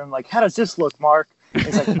him into a room like, "How does this look, Mark?" And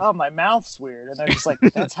he's like, "Oh, my mouth's weird," and they're just like,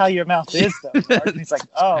 "That's how your mouth is, though, Mark." And he's like,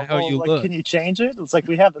 "Oh, well, like, can you change it?" It's like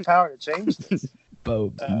we have the power to change this,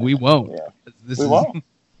 but we won't. Yeah. We won't.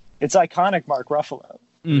 It's iconic, Mark Ruffalo.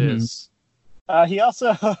 It is. He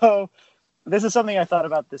also. This is something I thought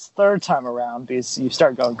about this third time around because you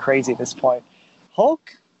start going crazy at this point.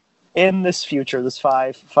 Hulk in this future, this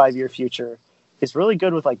five-year future, is really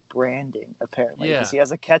good with like branding, apparently. Because he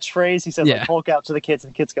has a catchphrase. He says like Hulk out to the kids,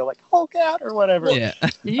 and the kids go like Hulk out or whatever. Yeah.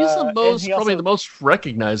 He's probably the most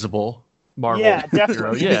recognizable Marvel. Yeah,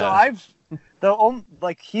 definitely. Yeah. So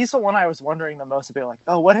he's the one I was wondering the most about, like,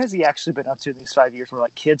 oh, what has he actually been up to in these 5 years? Where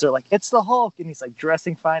like kids are like, it's the Hulk, and he's like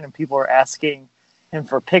dressing fine, and people are asking him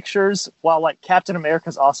for pictures while like Captain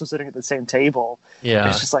America's also sitting at the same table. Yeah.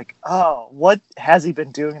 It's just like, oh, what has he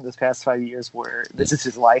been doing in this past 5 years where this is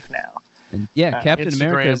his life now? And Captain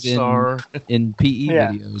America's in PE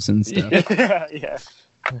videos and stuff.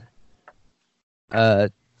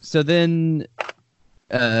 So then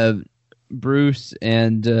Bruce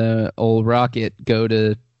and old Rocket go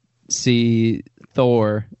to see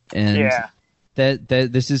Thor, and that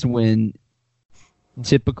this is when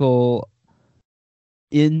typical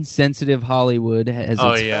insensitive Hollywood has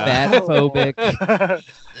fat phobic.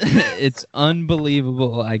 It's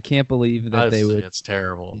unbelievable. I can't believe that they would. It's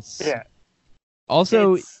terrible.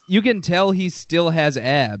 Also, you can tell he still has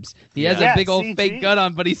abs. He has a big old fake gut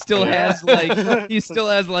on, but he still has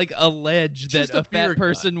like a ledge that a fat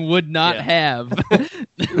person would not have.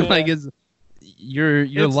 Like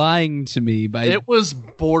you're lying to me by. It was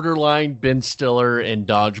borderline Ben Stiller in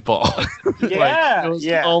Dodgeball. Yeah, it was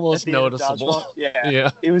almost noticeable.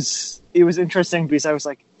 Yeah. It was interesting because I was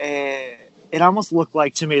like, it almost looked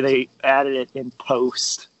like to me they added it in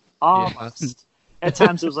post. Almost. At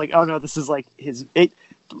times it was like, oh no, this is like his. It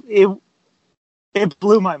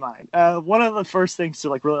blew my mind. One of the first things to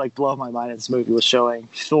like really like blow my mind in this movie was showing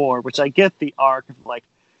Thor, which I get the arc of like,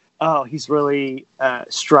 oh, he's really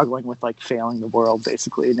struggling with like failing the world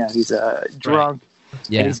basically. And now he's drunk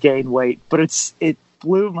and he's gained weight. But it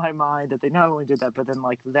blew my mind that they not only did that, but then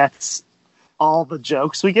like that's all the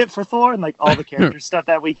jokes we get for Thor and like all the character stuff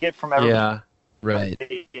that we get from everyone.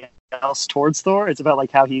 Else towards Thor. It's about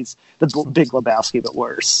like how he's the Big Lebowski, but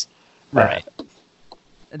worse. Right.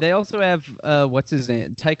 They also have what's his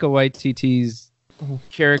name? Taika Waititi's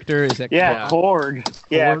character is that? Korg.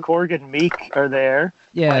 Yeah, Korg and Meek are there.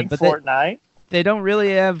 Yeah, but Fortnite. They don't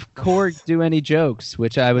really have Korg do any jokes,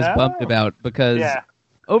 which I was bummed about because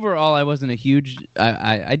overall I wasn't a huge.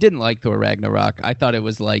 I didn't like Thor Ragnarok. I thought it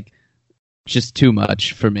was like just too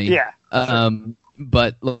much for me. Yeah.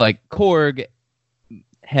 But like Korg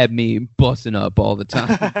had me busting up all the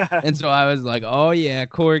time, and so I was like, "Oh yeah,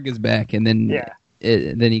 Korg is back." And then,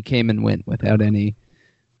 then he came and went without any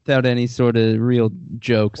sort of real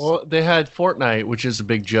jokes. Well, they had Fortnite, which is a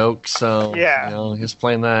big joke, so he's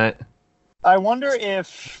playing that. I wonder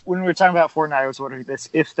if when we were talking about Fortnite, I was wondering this: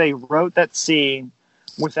 if they wrote that scene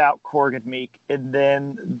without Korg and Meek, and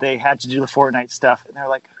then they had to do the Fortnite stuff, and they're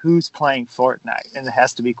like, "Who's playing Fortnite?" And it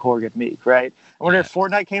has to be Korg and Meek, right? I wonder if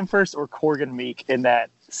Fortnite came first or Korg and Meek in that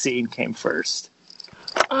scene came first.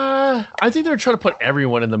 I think they're trying to put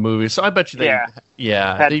everyone in the movie, so I bet you they had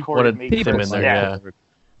they wanted them in there.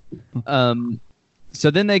 So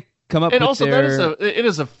then they come up and with also their... it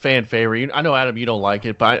is a fan favorite. I know, Adam, you don't like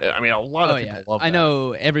it, but I mean, a lot of people love it. I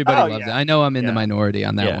know everybody loves it. I know I'm in the minority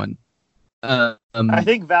on that one. I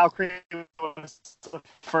think Valkyrie was the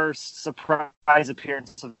first surprise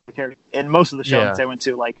appearance of the character in most of the shows I went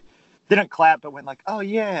to. Like, didn't clap, but went like, "Oh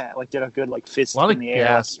yeah!" Like, did a good like fist in the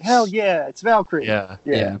air. Like, hell yeah, it's Valkyrie. Yeah.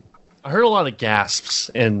 I heard a lot of gasps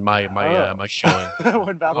in my showing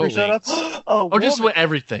when Valkyrie showed up. Or just with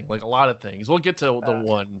everything, like a lot of things. We'll get to the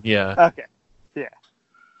one. Yeah. Okay. Yeah.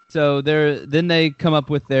 So then they come up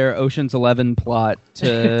with their Ocean's 11 plot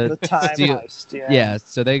to the time heist. Yeah.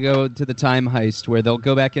 So they go to the time heist where they'll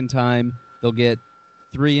go back in time. They'll get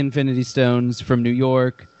 3 Infinity Stones from New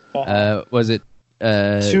York. Was it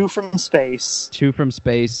 2 from space? 2 from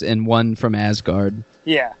space and 1 from Asgard.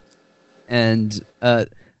 Yeah. And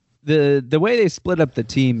the way they split up the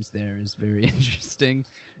teams there is very interesting.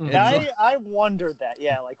 I wondered that.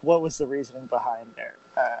 Yeah, like what was the reasoning behind there?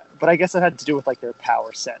 But I guess it had to do with like their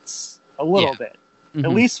power sets a little bit. Mm-hmm.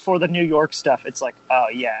 At least for the New York stuff, it's like, oh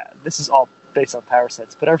yeah, this is all based on power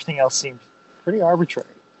sets. But everything else seemed pretty arbitrary.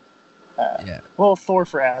 Well, Thor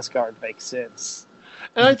for Asgard makes sense.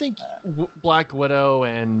 And I think Black Widow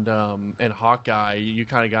and Hawkeye, you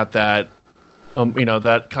kind of got that.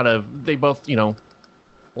 That kind of, they both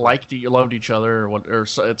loved each other or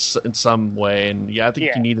it's in some way, and I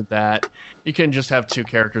think you needed that. You couldn't just have 2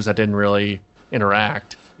 characters that didn't really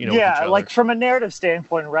interact. With each other. Like from a narrative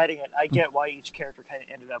standpoint, writing it, I get why each character kind of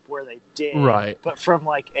ended up where they did. Right. But from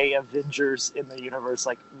like a Avengers in the universe,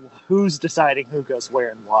 like who's deciding who goes where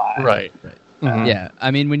and why? Right. Yeah, I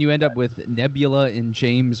mean, when you end up with Nebula and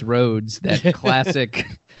James Rhodes, that classic,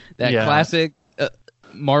 classic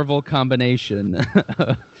Marvel combination.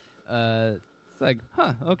 It's like,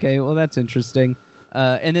 okay, well, that's interesting.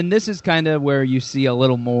 And then this is kind of where you see a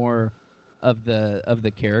little more of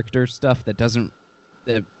the character stuff that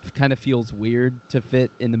kind of feels weird to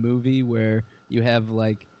fit in the movie, where you have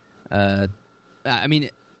like, I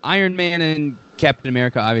mean, Iron Man and Captain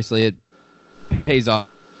America, obviously it pays off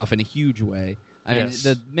in a huge way. I mean,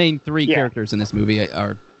 the main 3 characters in this movie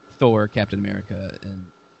are Thor, Captain America,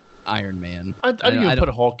 and Iron Man. I'd even put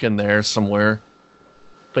Hulk in there somewhere.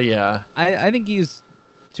 But yeah. I think he's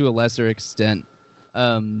to a lesser extent.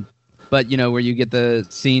 But, where you get the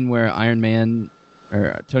scene where Iron Man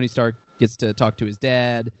or Tony Stark gets to talk to his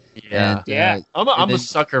dad. Yeah. And, I'm a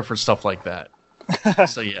sucker for stuff like that.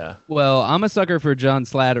 So, yeah. Well, I'm a sucker for John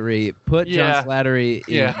Slattery. Put John Slattery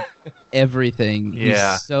in everything.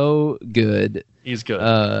 He's so good. He's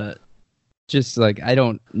good. Just like, I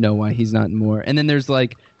don't know why he's not in more. And then there's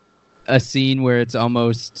like a scene where it's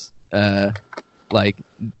almost like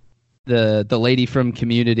the lady from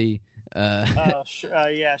Community. Nicole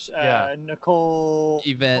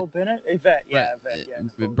Bennett? Yvette,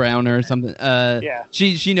 Nicole Browner or something.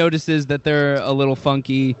 She notices that they're a little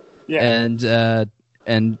funky. Yeah.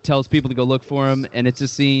 And tells people to go look for him, and it's a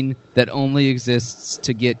scene that only exists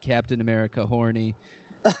to get Captain America horny.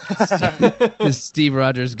 Steve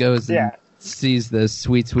Rogers goes and sees the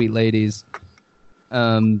sweet, sweet ladies.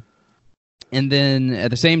 And then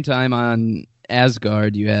at the same time on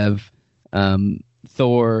Asgard, you have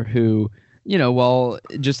Thor, who, while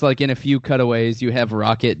just like in a few cutaways, you have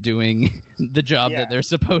Rocket doing the job that they're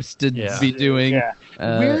supposed to be doing. Yeah.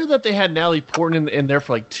 Weird that they had Natalie Portman in there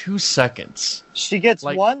for like 2 seconds. She gets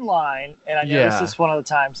one line, and I noticed this one of the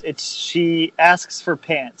times. She asks for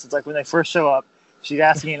pants. It's like when they first show up, she's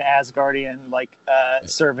asking an Asgardian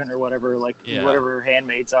servant or whatever, whatever her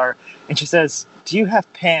handmaids are, and she says, "Do you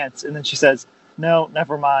have pants?" And then she says, "No,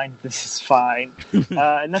 never mind. This is fine."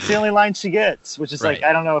 And that's the only line she gets, which is like,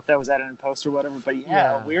 I don't know if that was added in post or whatever, but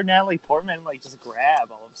weird Natalie Portman just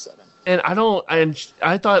grab all of a sudden. And I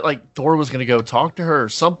thought like Thor was going to go talk to her or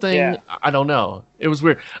something. Yeah. I don't know. It was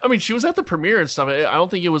weird. I mean, she was at the premiere and stuff. I don't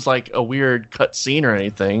think it was like a weird cut scene or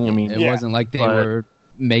anything. I mean, it wasn't like they were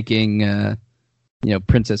making,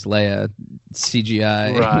 Princess Leia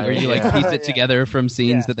CGI, where you piece it together from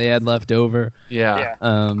scenes that they had left over. Yeah.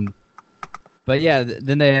 But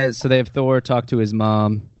then they have Thor talk to his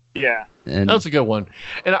mom. Yeah. And that's a good one.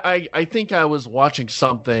 And I think I was watching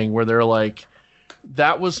something where they're like,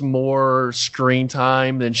 that was more screen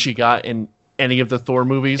time than she got in any of the Thor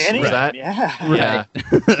movies. Was that? Yeah.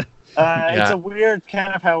 It's a weird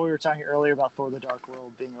kind of how we were talking earlier about Thor: The Dark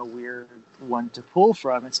World being a weird one to pull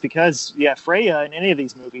from. It's because Freya in any of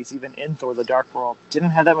these movies, even in Thor: The Dark World,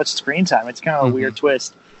 didn't have that much screen time. It's kind of a weird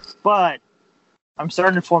twist. But I'm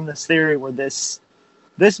starting to form this theory where this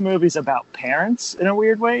movie's about parents in a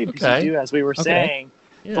weird way. Because you do, as we were saying,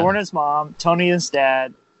 Thor and his mom, Tony and his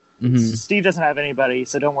dad. Mm-hmm. Steve doesn't have anybody,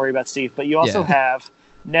 so don't worry about Steve. But you also have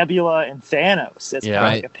Nebula and Thanos. It's kind of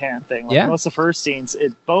like a parent thing. Like most of her scenes,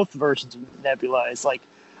 both versions of Nebula is like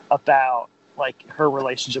about like her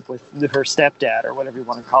relationship with her stepdad or whatever you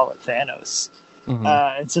want to call it, Thanos. Mm-hmm.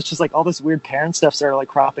 And so it's just like all this weird parent stuff started like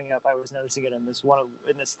cropping up. I was noticing it in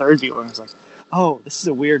this third viewing. I was like, oh, this is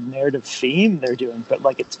a weird narrative theme they're doing, but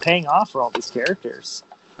like it's paying off for all these characters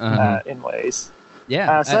in ways.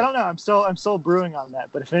 Yeah. So I don't know. I'm still brewing on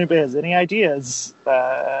that. But if anybody has any ideas,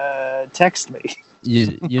 text me.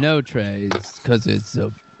 You know, Trey, because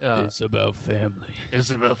it's about family. It's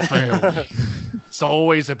about family. It's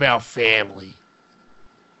always about family.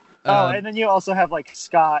 And then you also have like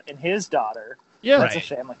Scott and his daughter. Yeah, that's a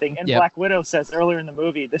family thing. And Black Widow says earlier in the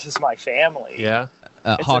movie, "This is my family." Yeah.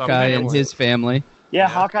 Hawkeye and his family. Yeah,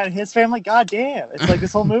 Hawkeye and his family. God damn! It's like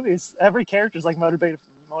this whole movie is every character is like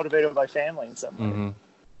motivated by family in some way.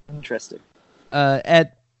 Mm-hmm. Interesting.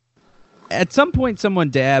 At some point, someone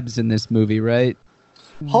dabs in this movie, right?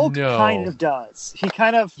 Hulk kind of does. He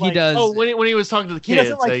kind of like, he does. Oh, when he was talking to the kids, he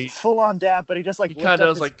doesn't like full on dab, but he just like he kind of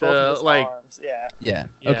does like the like arms. Yeah.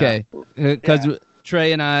 Okay. Because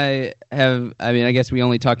Trey and I have. I mean, I guess we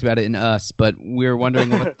only talked about it in Us, but we're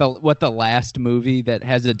wondering what the last movie that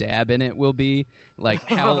has a dab in it will be. Like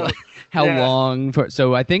how long for?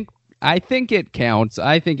 So I think it counts.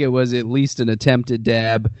 I think it was at least an attempted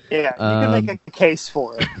dab. Yeah, you can make a case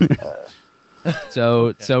for it.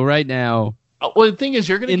 So right now. Well, the thing is,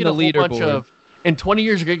 you're going to get a whole bunch of... In 20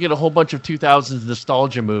 years, you're going to get a whole bunch of 2000s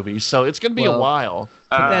nostalgia movies, so it's going to be a while.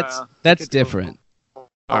 That's different.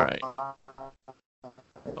 All right.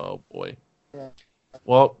 Oh, boy.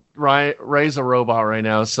 Well, Ray's a robot right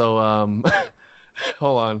now, so...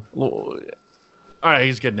 hold on. All right,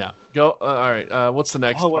 he's good now. Go. All right, what's the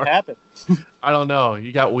next part? What happened? I don't know.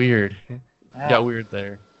 You got weird. You got weird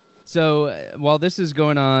there. So, while this is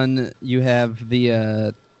going on, you have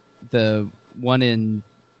the one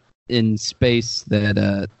in space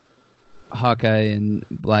that Hawkeye and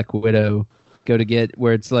Black Widow go to get,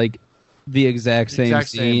 where it's like the exact same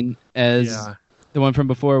scene as the one from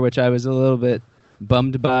before, which I was a little bit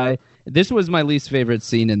bummed by. This was my least favorite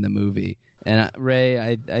scene in the movie. And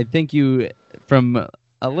Ray, I think you, from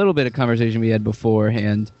a little bit of conversation we had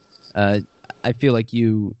beforehand, I feel like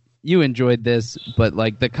you enjoyed this, but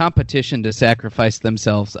like the competition to sacrifice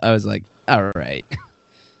themselves, I was like, all right.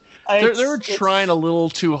 They were trying a little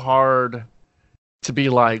too hard to be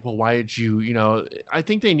like, well, why did you, I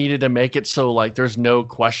think they needed to make it so like there's no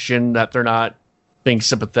question that they're not being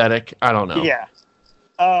sympathetic. I don't know. Yeah.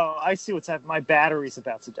 Oh, I see what's happening. My battery's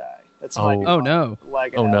about to die. That's no.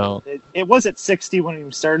 Like, no. It was at 60 when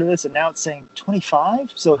we started this, and now it's saying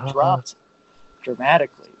 25, so it dropped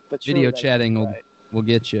dramatically. But video chatting will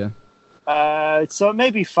get you. So it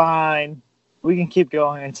may be fine. We can keep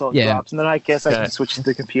going until it drops, and then I guess I can switch to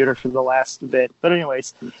the computer for the last bit. But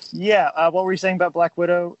anyways, what were you saying about Black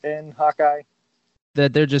Widow and Hawkeye?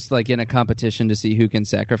 That they're just like in a competition to see who can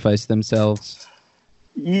sacrifice themselves.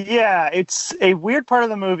 Yeah, it's a weird part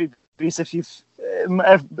of the movie because if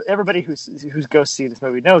everybody who goes see this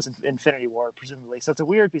movie knows Infinity War, presumably. So it's a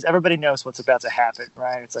weird piece. Everybody knows what's about to happen,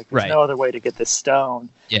 right? It's like there's no other way to get this stone.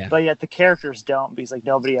 Yeah. But yet the characters don't because like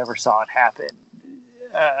nobody ever saw it happen.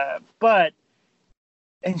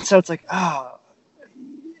 And so it's like,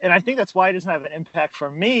 and I think that's why it doesn't have an impact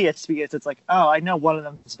for me. It's because it's like, I know one of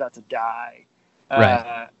them is about to die.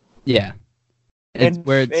 Right. Yeah.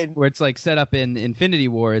 Where it's like set up in Infinity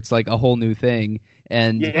War, it's like a whole new thing.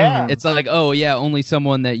 And it's like, only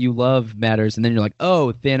someone that you love matters. And then you're like,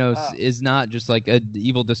 Thanos is not just like an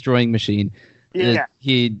evil destroying machine. Yeah.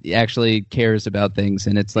 He actually cares about things.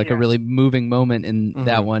 And it's like a really moving moment in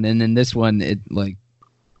that one. And in this one, I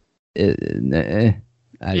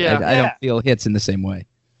don't feel hits in the same way.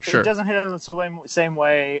 Sure. It doesn't hit in the same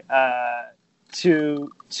way to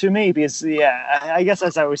me because I guess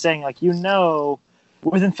as I was saying, like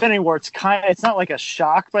with Infinity War, it's not like a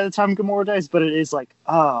shock by the time Gamora dies, but it is like,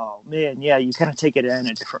 oh man, you kind of take it in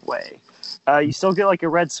a different way. You still get like a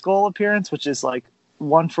Red Skull appearance, which is like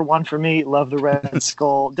 1 for 1 for me. Love the Red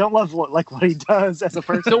Skull. Don't love what he does as a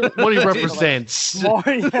person. What he represents.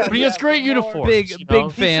 But he has great uniforms.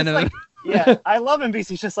 Big fan of. Yeah, I love him because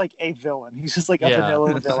he's just like a villain. He's just like a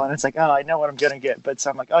vanilla villain. It's like, I know what I'm gonna get. But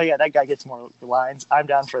so I'm like, that guy gets more lines. I'm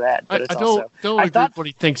down for that. But I don't agree with what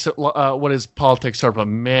he thinks. What his politics are, but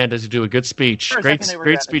man, does he do a good speech? Great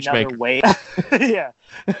speech maker. Yeah.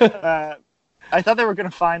 I thought they were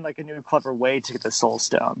gonna find like a new clever way to get the Soul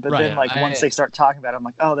Stone, but then like once they start talking about it, I'm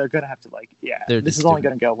like, they're gonna have to this is only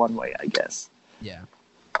gonna go one way, I guess. Yeah.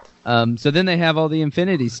 So then they have all the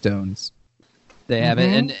Infinity Stones. They have it,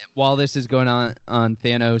 and while this is going on,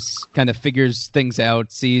 Thanos kind of figures things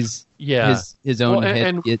out, sees his own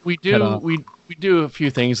head and get we cut off. we do a few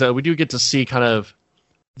things. We do get to see kind of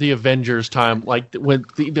the Avengers time, like when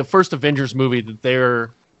the first Avengers movie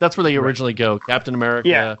that's where they originally go. Captain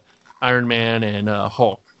America, Iron Man, and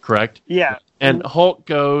Hulk. Correct? Yeah. And Hulk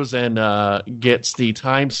goes and gets the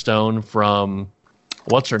Time Stone from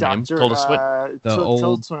what's her name? Tilda Swinton.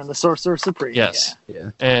 Tilda Swinton, the Sorcerer Supreme. Yes.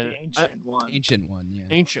 Yeah. And the ancient one. Ancient one, yeah.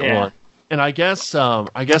 Ancient one. And I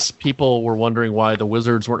guess people were wondering why the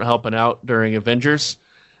Wizards weren't helping out during Avengers,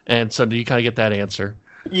 and so you kind of get that answer.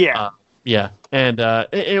 Yeah. Yeah. And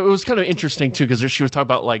it was kind of interesting too, because she was talking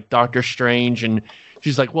about like Doctor Strange, and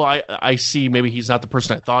she's like, "Well, I see. Maybe he's not the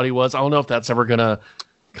person I thought he was. I don't know if that's ever gonna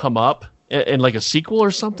come up in like a sequel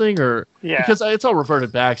or something, or because it's all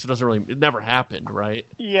reverted back, so it never happened, right?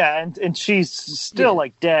 Yeah, and she's still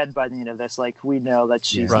like dead by the end of this. Like we know that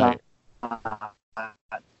she's not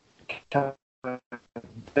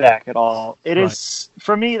back at all. It is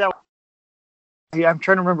for me that. I'm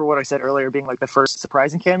trying to remember what I said earlier, being like the first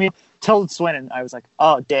surprising cameo. Tilda Swinton, I was like,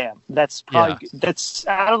 oh damn, that's probably that's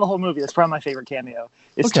out of the whole movie. That's probably my favorite cameo.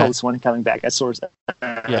 Is Tilda Swinton coming back as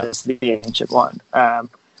as the ancient one.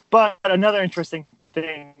 But another interesting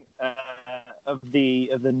thing of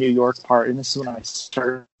the New York part, and this is when I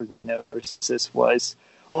started to notice this, was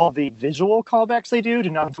all the visual callbacks they do to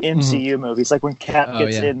non-MCU movies. Like when Cap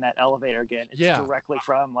gets in that elevator again, it's directly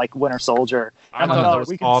from like Winter Soldier. I thought that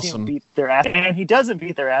was awesome. See him beat their ass, and he doesn't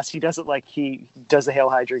beat their ass. He does it like he does the Hail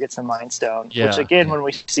Hydra, gets the Mind Stone. Which again, when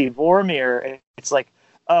we see Vormir, it's like,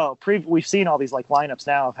 we've seen all these like lineups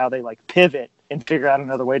now of how they like pivot and figure out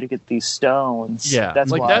another way to get these stones. Yeah, that's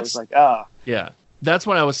why I was like, yeah. That's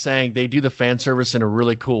what I was saying. They do the fan service in a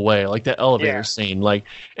really cool way, like that elevator scene. Like,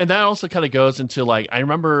 and that also kind of goes into like, I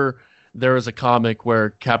remember there was a comic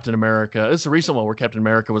where Captain America. It's a recent one where Captain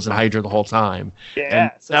America was in Hydra the whole time.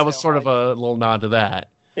 Yeah, and that was sort of a little nod to that.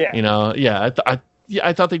 Yeah, you know. Yeah,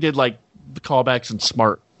 I thought they did like the callbacks in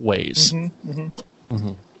smart ways.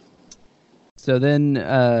 So then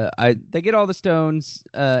they get all the stones.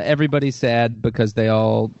 Everybody's sad because they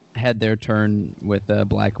all had their turn with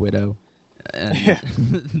Black Widow.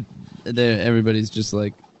 And everybody's just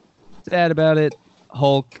like sad about it.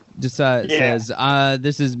 Hulk says,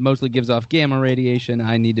 "This is mostly gives off gamma radiation.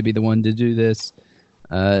 I need to be the one to do this."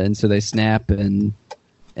 And so they snap, and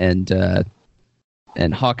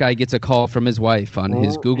Hawkeye gets a call from his wife on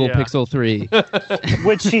his Google Pixel 3,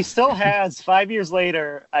 which he still has 5 years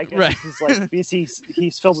later. I guess he's like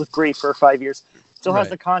he's filled with grief for 5 years. Still has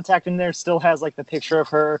the contact in there, still has like the picture of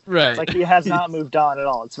her. Right. It's like he has not moved on at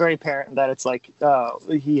all. It's very apparent that it's like,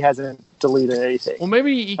 he hasn't deleted anything. Well,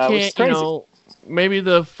 maybe he can't, maybe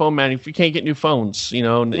the phone man, if you can't get new phones,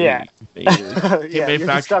 you're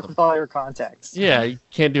just stuck with all your contacts. Yeah, you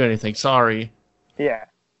can't do anything. Sorry. Yeah.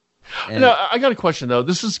 No, I got a question though.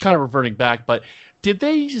 This is kind of reverting back, but did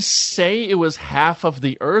they say it was half of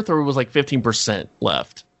the Earth, or it was like 15%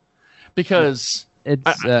 left? Because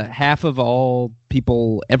it's half of all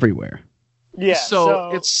people everywhere. Yeah.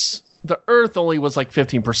 So it's the Earth only was like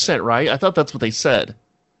 15%, right? I thought that's what they said.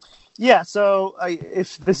 Yeah. So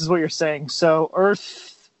if this is what you're saying, so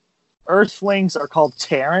Earthlings are called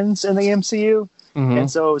Terrans in the MCU.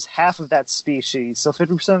 And so it was half of that species. So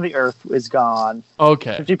 50% of the Earth is gone.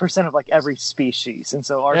 Okay. 50% of like every species. And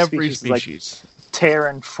so our species is like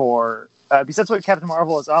Terran for... because that's what Captain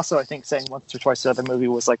Marvel is also, I think, saying once or twice in the other movie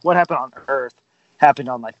was like, what happened on Earth happened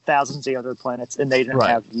on like thousands of other planets, and they didn't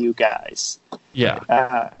have you guys.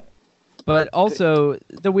 Yeah. But also,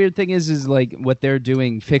 the weird thing is like what they're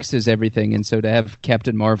doing fixes everything. And so to have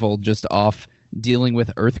Captain Marvel just off dealing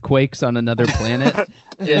with earthquakes on another planet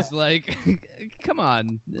is like, come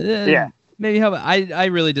on. Maybe I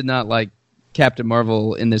really did not like Captain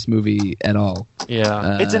Marvel in this movie at all.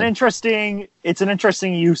 Yeah. It's an interesting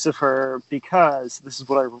use of her, because this is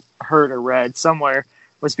what I heard or read somewhere,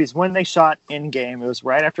 was because when they shot Endgame, it was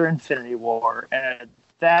right after Infinity War, and at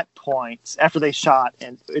that point, after they shot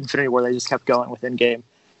Infinity War, they just kept going with Endgame.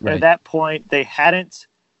 And at that point, they hadn't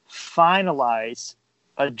finalized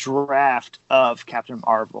a draft of Captain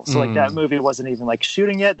Marvel. So like that movie wasn't even like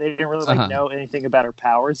shooting yet. They didn't really know anything about her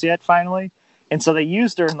powers yet, finally. And so they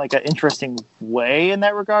used her in like an interesting way in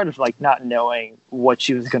that regard of like not knowing what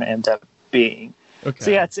she was going to end up being. Okay.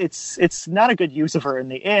 So yeah, it's not a good use of her in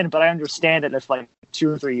the end, but I understand it if like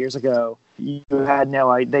 2 or 3 years ago you had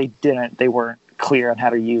they weren't clear on how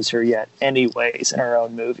to use her yet anyways in her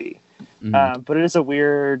own movie. But it is a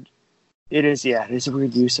weird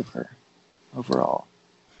use of her overall.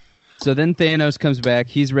 So then Thanos comes back.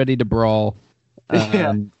 He's ready to brawl.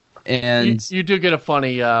 And you do get a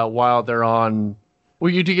funny while they're on.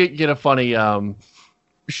 Well, you do get a funny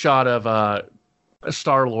shot of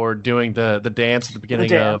Star-Lord doing the dance at the beginning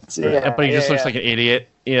but he just looks like an idiot.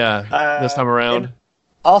 Yeah, this time around.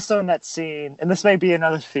 Also in that scene, and this may be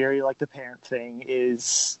another theory, like the parent thing,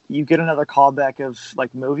 is you get another callback of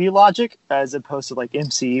like movie logic as opposed to like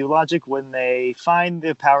MCU logic when they find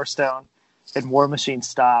the Power Stone and War Machine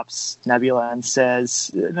stops Nebula and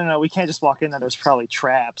says, no, we can't just walk in there. There's probably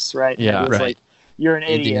traps, right? Yeah, right. Like, you're an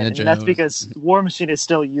idiot. And that's because War Machine is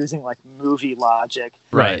still using like movie logic.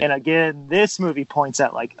 Right. And again, this movie points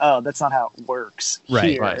out like, oh, that's not how it works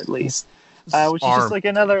here, at least. Which is just like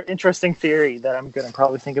another interesting theory that I'm going to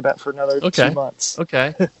probably think about for another 2 months.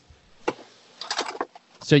 Okay.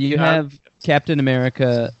 So you have Captain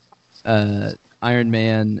America, Iron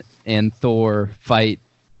Man, and Thor fight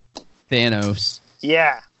Thanos.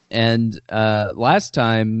 Yeah. And last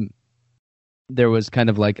time there was kind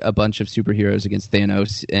of like a bunch of superheroes against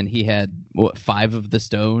Thanos, and he had 5 of the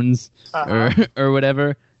stones or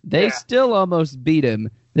whatever. They still almost beat him.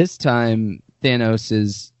 This time Thanos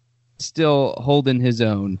is still holding his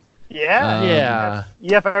own. Yeah,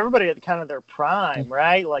 for everybody at kind of their prime,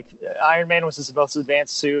 right? Like Iron Man was his most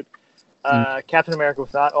advanced suit. Captain America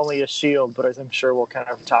with not only a shield, but as I'm sure we'll kind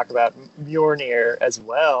of talk about, Mjolnir as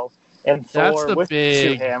well. And Thor with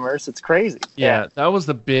 2 hammers. It's crazy. Yeah, that was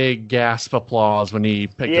the big gasp applause when he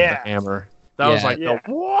picked up the hammer. That was like,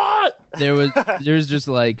 what? There's just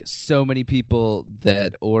like so many people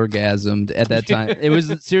that orgasmed at that time. It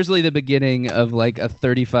was seriously the beginning of like a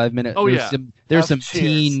 35-minute. There's some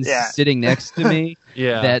teens sitting next to me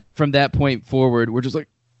that from that point forward were just like,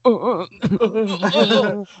 Black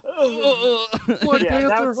Panther.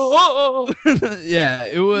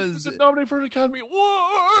 It was nominated for an Academy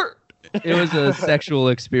Award. It was a sexual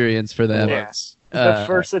experience for them. At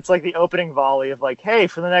first, it's like the opening volley of like, hey,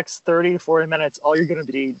 for the next 30 to 40 minutes, all you're going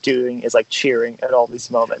to be doing is like cheering at all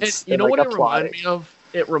these moments. You know what it reminded me of?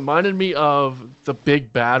 It reminded me of the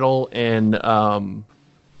big battle in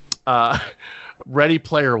Ready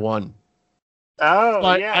Player One. Oh,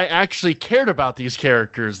 I actually cared about these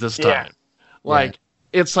characters this time.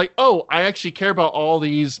 It's like, I actually care about all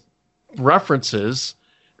these references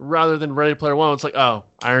rather than Ready Player One. It's like,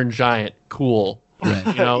 Iron Giant, cool. Right.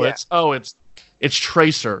 You know, it's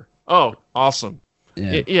Tracer. Oh, awesome.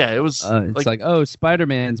 It was. It's like,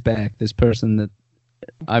 Spider-Man's back. This person that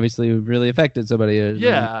obviously really affected somebody.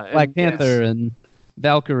 Black Panther and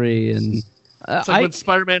Valkyrie and. It's like when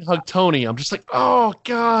Spider-Man hugged Tony. I'm just like, oh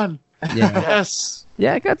God. Yeah. Yes.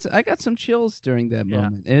 Yeah, I got some chills during that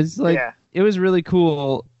moment. It's like it was really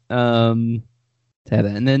cool. To have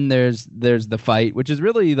that. And then there's the fight, which is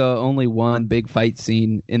really the only one big fight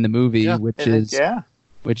scene in the movie, which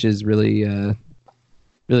is really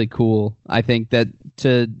really cool. I think that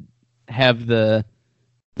to have the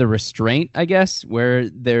restraint, I guess, where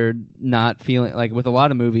they're not feeling like with a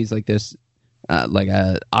lot of movies like this, like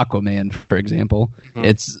Aquaman, for example,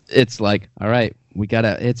 it's like, all right,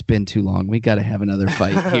 it's been too long. We gotta have another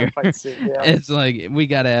fight here. It's like we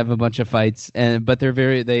gotta have a bunch of fights, but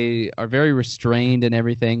they are very restrained and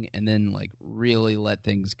everything, and then like really let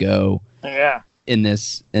things go. Yeah. In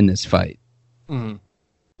this fight. Mm-hmm.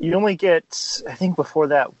 You only get, I think, before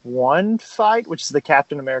that one fight, which is the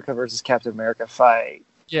Captain America versus Captain America fight.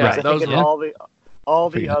 Yeah, I think in all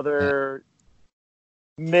the other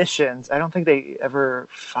missions, I don't think they ever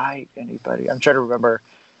fight anybody. I'm trying to remember.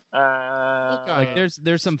 Like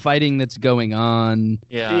there's some fighting that's going on.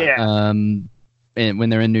 And when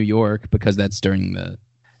they're in New York, because that's during the.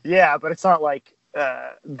 Yeah, but it's not like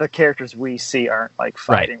the characters we see aren't like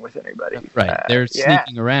fighting with anybody. Right, they're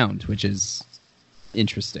sneaking around, which is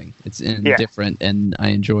interesting. It's different, and I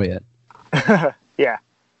enjoy it. Yeah,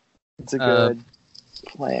 it's a good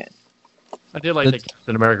plan. I did like the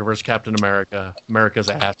Captain America versus Captain America. America's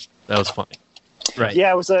ass. That was funny. Right.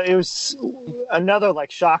 Yeah, it was another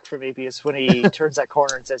like shock for me because when he turns that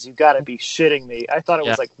corner and says, "You got to be shitting me," I thought it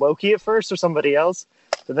was like Loki at first or somebody else,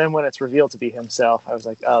 but then when it's revealed to be himself, I was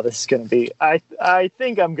like, "Oh, this is gonna be." I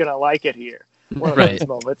think I'm gonna like it here. One of those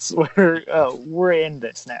moments where we're in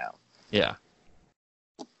this now. Yeah.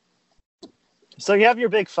 So you have your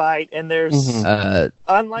big fight, and there's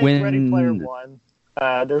unlike Ready Player One.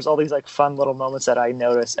 There's all these like fun little moments that I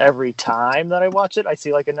notice every time that I watch it. I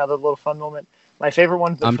see like another little fun moment. My favorite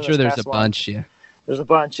one. I'm sure there's a bunch. Yeah, there's a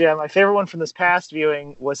bunch. Yeah, my favorite one from this past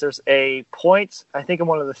viewing was there's a point I think in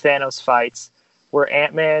one of the Thanos fights where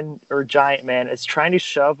Ant-Man or Giant Man is trying to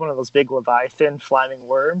shove one of those big Leviathan flaming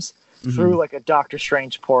worms through like a Doctor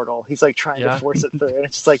Strange portal. He's like trying to force it through, and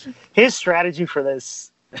it's just like his strategy for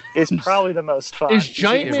this is probably the most fun. Is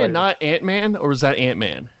Giant Man not Ant-Man, or is that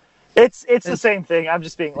Ant-Man? It's the same thing. I'm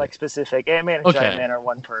just being like specific. Ant-Man and Giant Man are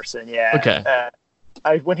one person. Yeah. Okay.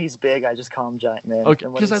 When he's big, I just call him Giant Man. Okay.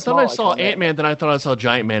 Because I thought I saw Ant-Man, then I thought I saw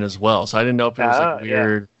Giant Man as well. So I didn't know if it was like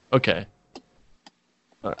weird. Yeah. Okay.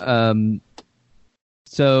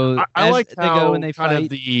 So I like they go and they kind fight. Of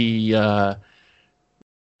the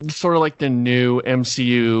sort of like the new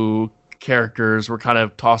MCU characters were kind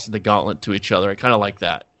of tossing the gauntlet to each other. I kind of like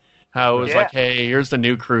that. How it was like, hey, here's the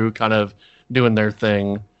new crew kind of doing their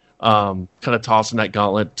thing, kind of tossing that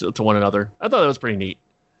gauntlet to one another. I thought that was pretty neat.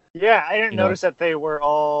 Yeah, I didn't notice that they were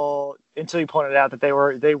all, until you pointed out that they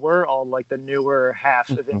were all like the newer half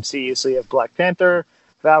of MCU. So you have Black Panther,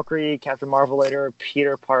 Valkyrie, Captain Marvel later,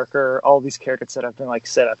 Peter Parker, all these characters that have been like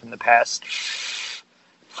set up in the past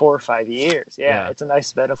 4 or 5 years. Yeah. It's a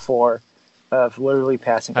nice metaphor of literally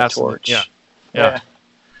passing the torch. Yeah.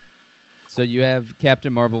 So you have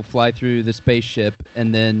Captain Marvel fly through the spaceship,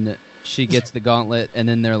 and then she gets the gauntlet, and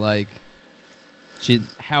then they're like,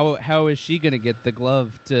 how is she going to get the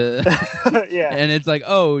glove to... And it's like,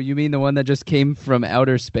 oh, you mean the one that just came from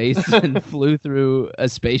outer space and flew through a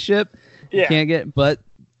spaceship? Yeah. You can't get... But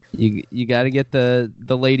you got to get the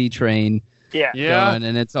lady train going,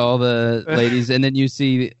 and it's all the ladies, and then you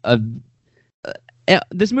see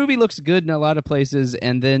this movie looks good in a lot of places,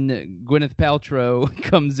 and then Gwyneth Paltrow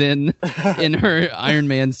comes in her Iron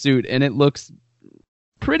Man suit, and it looks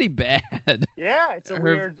pretty bad. Yeah, it's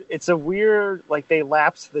a weird, like they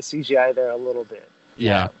lapsed the CGI there a little bit.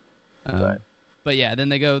 Yeah. But yeah, then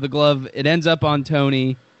they go, the glove, it ends up on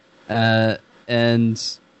Tony, and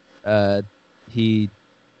he,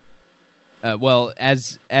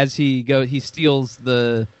 as he goes, he steals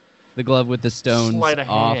the glove with the stones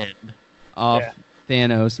off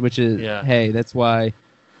Thanos, which is, hey, that's why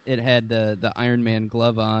it had the Iron Man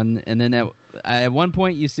glove on. And then at one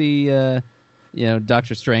point you see,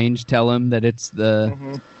 Doctor Strange tell him that it's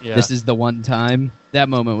this is the one time. That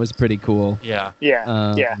moment was pretty cool. Yeah.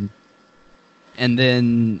 And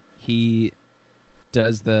then he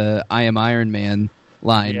does the "I am Iron Man"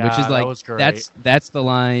 line, which is like that's the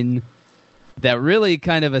line that really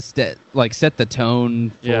kind of set the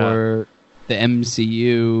tone for the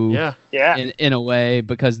MCU. In a way,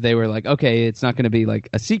 because they were like, okay, it's not going to be like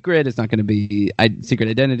a secret. It's not going to be secret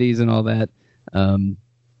identities and all that. And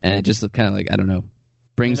it just kind of like, I don't know,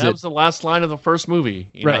 that was the last line of the first movie.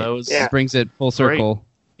 It brings it full circle. Great.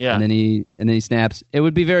 Yeah. And then he snaps. It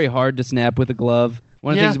would be very hard to snap with a glove.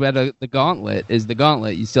 One of the things about the gauntlet is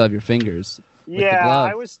you still have your fingers.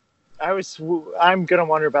 Yeah, I'm gonna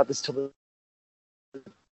wonder about this till the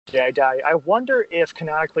day I die. I wonder if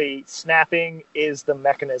canonically snapping is the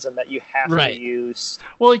mechanism that you have to use.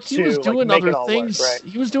 Well, he was doing other things. Work,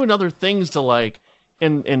 He was doing other things to like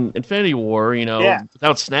in Infinity War,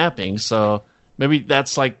 without snapping. So maybe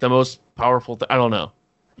that's like the most powerful thing. I don't know.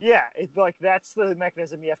 Yeah, it's like that's the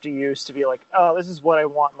mechanism you have to use to be like, oh, this is what I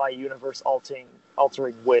want my universe altering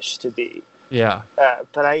wish to be. Yeah. But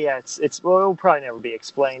it'll probably never be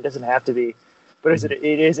explained. Doesn't have to be. But it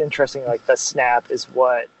is interesting. Like the snap is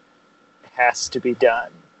what has to be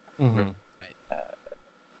done. Mm-hmm.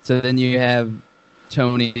 So then you have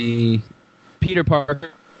Tony, Peter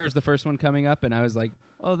Parker's the first one coming up, and I was like,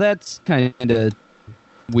 oh, that's kind of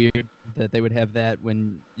weird that they would have that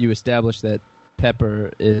when you establish that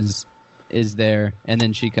Pepper is there, and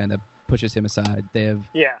then she kind of pushes him aside. They have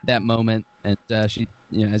that moment, and she,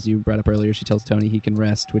 as you brought up earlier, she tells Tony he can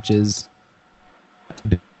rest, which is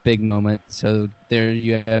a big moment. So there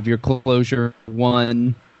you have your closure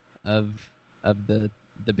one of the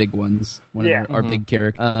big ones, one of our big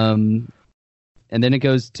characters. And then it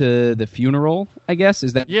goes to the funeral, I guess.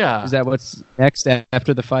 Is that what's next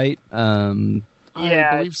after the fight?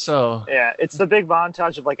 I believe so. Yeah, it's the big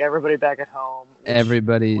montage of like everybody back at home.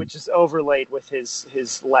 Which is overlaid with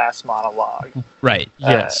his last monologue. Right.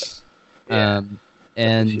 Yes. And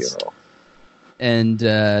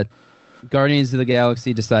Guardians of the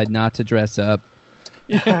Galaxy decide not to dress up.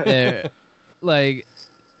 They're like,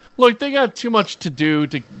 look, they got too much to do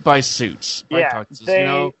to buy suits.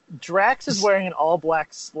 Drax is wearing an all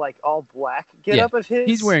black get up of his.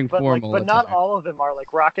 He's wearing formal, but not all of them are.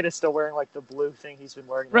 Like Rocket is still wearing like the blue thing he's been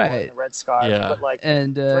wearing, the red scarf. Yeah. But like,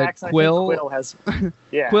 and Drax, Quill has,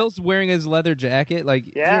 Quill's wearing his leather jacket.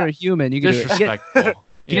 Like you're a human, you can disrespectful.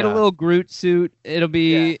 Get a little Groot suit. It'll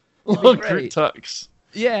be little Groot tux.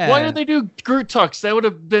 Yeah. Why did they do Groot Tux? That would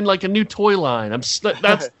have been like a new toy line. That's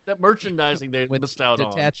that merchandising they missed out on.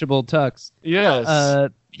 Detachable tux.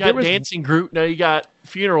 Yes. You got dancing Groot. Now you got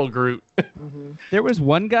funeral Groot. Mm-hmm. There was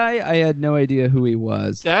one guy I had no idea who he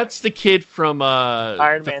was. That's the kid from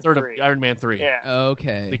Iron Man 3. Iron Man 3. Yeah.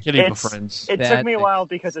 Okay. The kid he befriends. It took me a while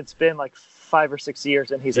because it's been like 5 or 6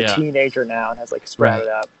 years, and he's a teenager now and has like sprouted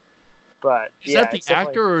up. But is that the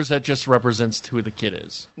actor, or is that just represents who the kid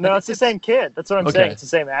is? No, it's the same kid. That's what I'm saying. It's the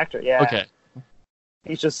same actor. Yeah. Okay.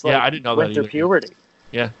 He's just like I didn't know went that through puberty.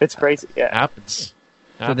 Yeah. It's crazy. Yeah. Happens.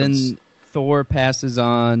 So then Thor passes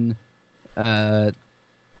on his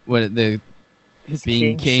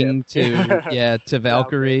being king to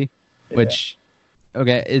Valkyrie, which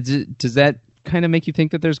does that kind of make you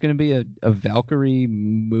think that there's going to be a Valkyrie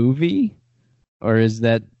movie, or is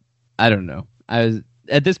that, I don't know.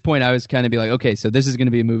 At this point I was kind of be like, okay, so this is going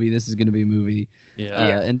to be a movie, this is going to be a movie,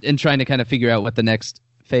 and trying to kind of figure out what the next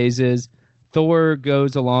phase is. Thor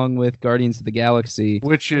goes along with Guardians of the Galaxy,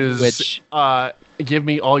 which give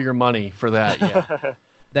me all your money for that. Yeah.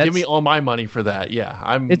 Give me all my money for that. Yeah,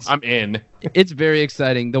 I'm in. It's very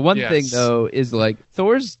exciting. The one thing though is like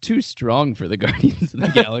Thor's too strong for the Guardians of the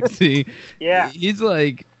Galaxy. He's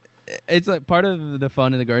like, it's like part of the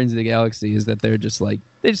fun of the Guardians of the Galaxy is that they just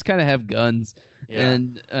kind of have guns,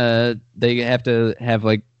 and they have to have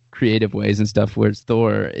like creative ways and stuff. Whereas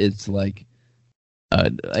Thor is like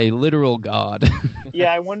a literal god.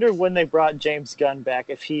 I wonder when they brought James Gunn back,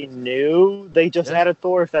 if he knew they just added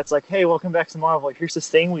Thor, if that's like, hey, welcome back to Marvel. Like, here's this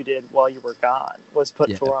thing we did while you were gone, was put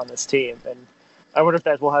Thor on this team. And I wonder if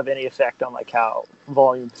that will have any effect on like how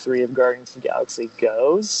Volume 3 of Guardians of the Galaxy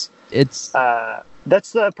goes. It's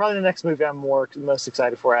that's probably the next movie I'm most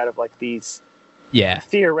excited for out of like these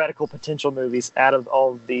theoretical potential movies. Out of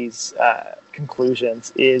all of these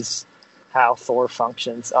conclusions is how Thor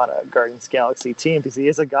functions on a Guardians of the Galaxy team, because he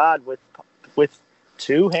is a god with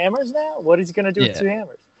 2 hammers now. What is he going to do with 2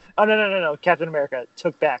 hammers? Oh, no. Captain America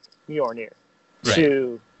took back Mjolnir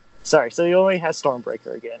Sorry, so he only has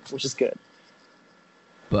Stormbreaker again, which is good.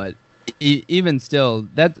 But even still,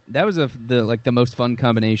 that was the most fun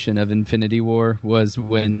combination of Infinity War was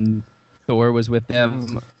when Thor was with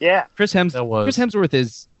them. Yeah. Chris Hemsworth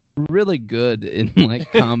is really good in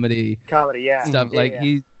like comedy stuff.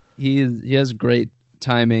 Like he has great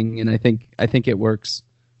timing, and I think it works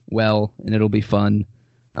well, and it'll be fun.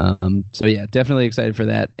 So yeah, definitely excited for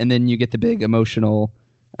that. And then you get the big emotional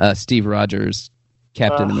Steve Rogers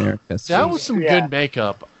Captain America. That was some good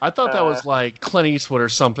makeup. I thought that was like Clint Eastwood or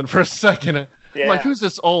something for a second. I'm like, who's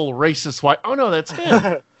this old racist white? Oh no, that's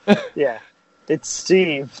him. It's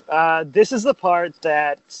Steve. This is the part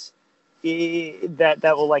that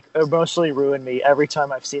will like emotionally ruin me every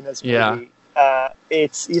time I've seen this movie.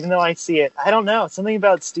 It's, even though I see it, I don't know, something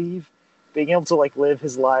about Steve being able to like live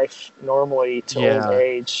his life normally to old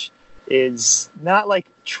age is not like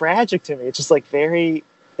tragic to me. It's just like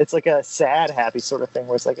it's like a sad, happy sort of thing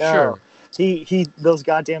where it's like, he those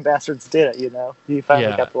goddamn bastards did it, He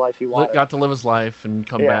finally got the life he wanted. Got to live his life and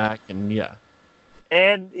come back, and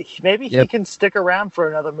And maybe he can stick around for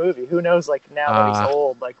another movie. Who knows, like, now that he's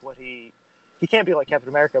old, like, he can't be like Captain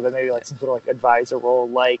America, but maybe like some sort of like advisor role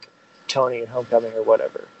like Tony in Homecoming or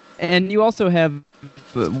whatever. And you also have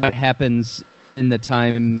what happens in the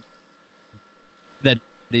time that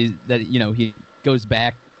he goes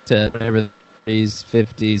back to whatever his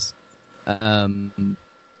 50s.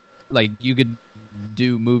 Like, you could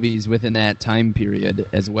do movies within that time period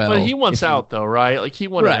as well. But he wants out, though, right? Like, he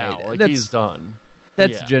wanted out. Like, he's done.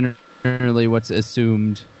 That's generally what's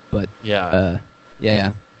assumed, but But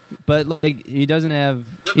like, he's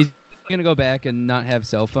gonna go back and not have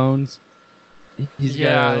cell phones. He's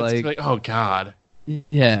gotta, like, oh god.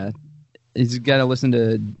 Yeah, he's got to listen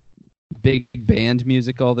to big band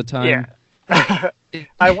music all the time. Yeah.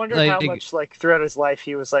 I wonder how much, like, throughout his life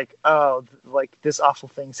he was like, oh, like, this awful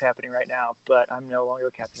thing's happening right now, but I'm no longer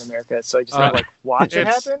Captain America, so I just gotta, like, watch it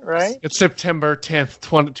happen, right? It's September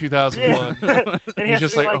 10th, 2001. And he's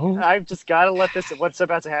just like, I've just gotta let what's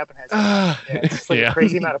about to happen happen. It's just like a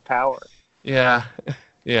crazy amount of power. Yeah.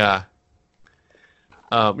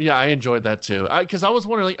 I enjoyed that too. Because I was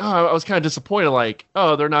wondering, like, I was kind of disappointed, like,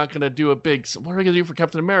 they're not going to do a big. What are we going to do for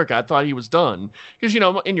Captain America? I thought he was done. Because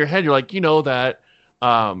in your head, you're like, that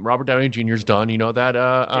Robert Downey Jr. is done.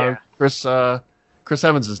 That Chris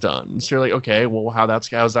Evans is done. So you're like, okay, well, how's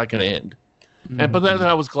that going to end? Mm-hmm. But then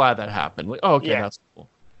I was glad that happened. Like, that's cool.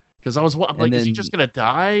 Because I'm like, is he just going to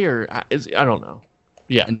die, or I don't know.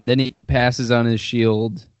 Yeah. And then he passes on his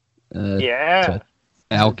shield. To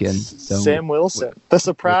Falcon. So, Sam Wilson. The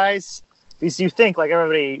surprise, because you think, like,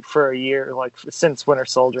 everybody for a year, like, since Winter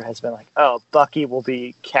Soldier has been like, Bucky will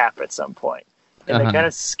be Cap at some point. And they kind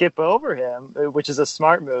of skip over him, which is a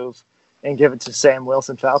smart move, and give it to Sam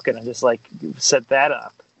Wilson Falcon and just, like, set that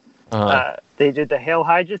up. They did the Hail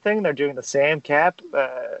Hydra thing. They're doing the Sam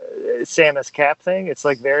as Cap thing. It's,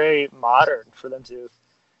 like, very modern for them to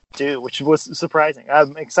do, which was surprising.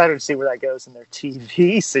 I'm excited to see where that goes in their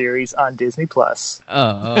TV series on Disney Plus.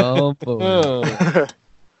 Oh boy.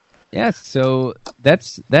 Yeah, so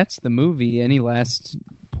that's the movie. Any last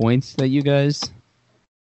points that you guys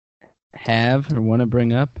have or want to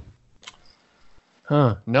bring up?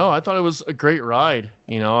 No, I thought it was a great ride,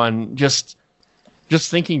 and just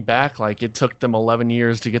thinking back, like it took them 11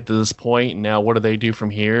 years to get to this point, and now what do they do from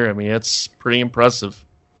here? I mean, it's pretty impressive.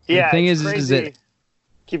 Yeah, the thing is that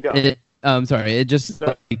keep going. I'm sorry. It just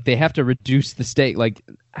like, they have to reduce the stake. Like,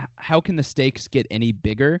 how can the stakes get any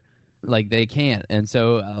bigger? Like, they can't. And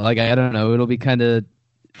so, like, I don't know. It'll be kind of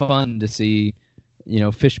fun to see,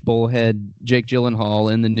 fishbowl head Jake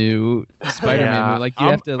Gyllenhaal in the new Spider-Man. Like, you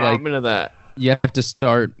have to I'm into that. You have to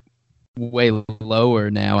start way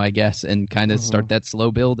lower now, I guess, and kind of start that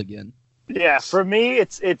slow build again. Yeah, for me,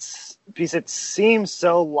 it's because it seems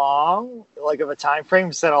so long, like of a time frame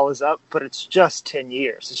to set all this up, but it's just 10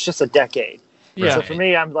 years. It's just a decade. Yeah. So for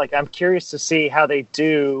me, I'm curious to see how they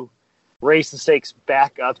do raise the stakes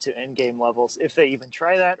back up to endgame levels, if they even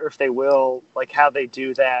try that, or if they will, like how they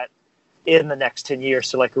do that in the next 10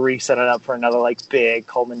 years to like reset it up for another like big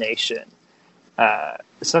culmination.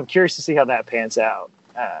 So I'm curious to see how that pans out.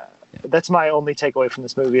 That's my only takeaway from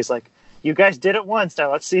this movie is like, you guys did it once,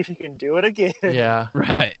 now let's see if you can do it again. Yeah.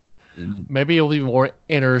 Right. Maybe it'll be more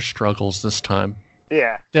inner struggles this time.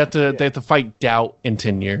 Yeah. They have to fight doubt in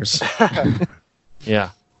 10 years.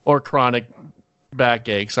 Yeah. Or chronic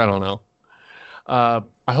backaches. I don't know.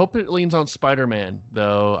 I hope it leans on Spider-Man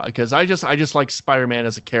though, because I just like Spider-Man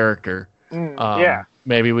as a character. Yeah.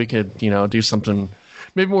 Maybe we could, do something,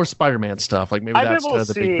 maybe more Spider-Man stuff. Like maybe that's kind of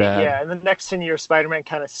the big bad. Yeah, in the next 10 years, Spider-Man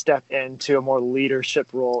kind of step into a more leadership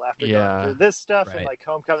role after going through this stuff and like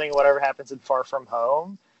Homecoming, whatever happens in Far From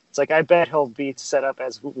Home. It's like I bet he'll be set up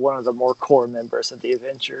as one of the more core members of the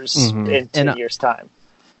Avengers in 10 years' time.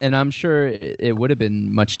 And I'm sure it would have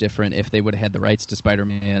been much different if they would have had the rights to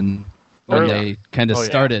Spider-Man when they kind of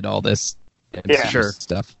started all this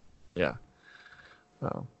stuff. Yeah.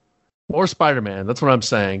 Or Spider-Man. That's what I'm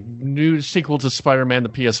saying. New sequel to Spider-Man, the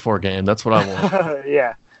PS4 game. That's what I want.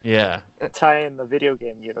 Yeah. Yeah. Tie in the video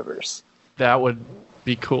game universe. That would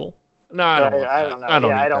be cool. No, I don't want that. I don't know. I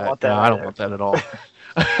don't want that. No, I don't want that at all.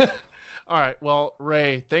 All right. Well,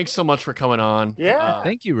 Ray, thanks so much for coming on. Yeah.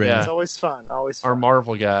 Thank you, Ray. It's always fun. Always fun. Our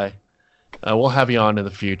Marvel guy. We'll have you on in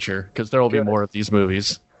the future because there will be more of these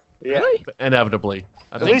movies. Yeah. Inevitably.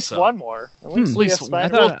 At least one more. At least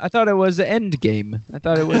I thought it was Endgame. I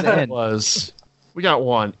thought it was It was. We got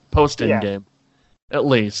one post-Endgame. At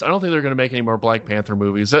least. I don't think they're going to make any more Black Panther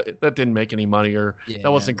movies. That didn't make any money or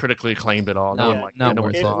that wasn't critically acclaimed at all. It won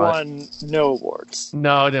no awards.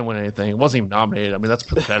 No, it didn't win anything. It wasn't even nominated. I mean, that's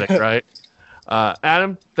pathetic, right?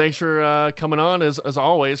 Adam, thanks for coming on as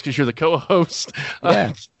always because you're the co-host.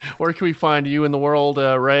 Where can we find you in the world,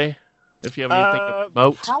 Ray? If you have anything to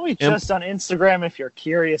promote. Probably just on Instagram if you're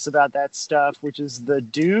curious about that stuff, which is the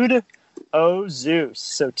Dude O Zeus.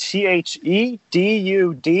 So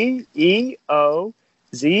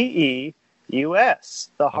TheDudeOZeus.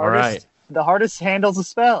 The hardest handle to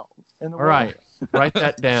spell in the world. All right. Write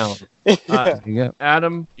that down.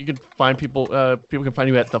 Adam, you can find people can find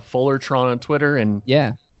you at the Fullertron on Twitter and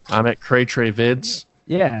I'm at CrayTreyVids.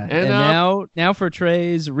 Yeah. And now for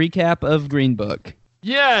Trey's recap of Green Book.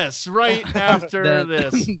 Yes, right after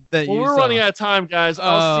this. We're running out of time, guys.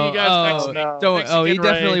 I'll see you guys next week. He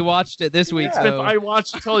definitely watched it this week. So. I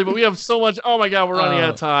watched it totally, but we have so much. Oh my God, we're running out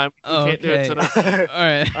of time. We can't do it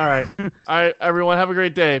tonight. All right. All right, everyone. Have a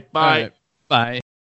great day. Bye. Bye.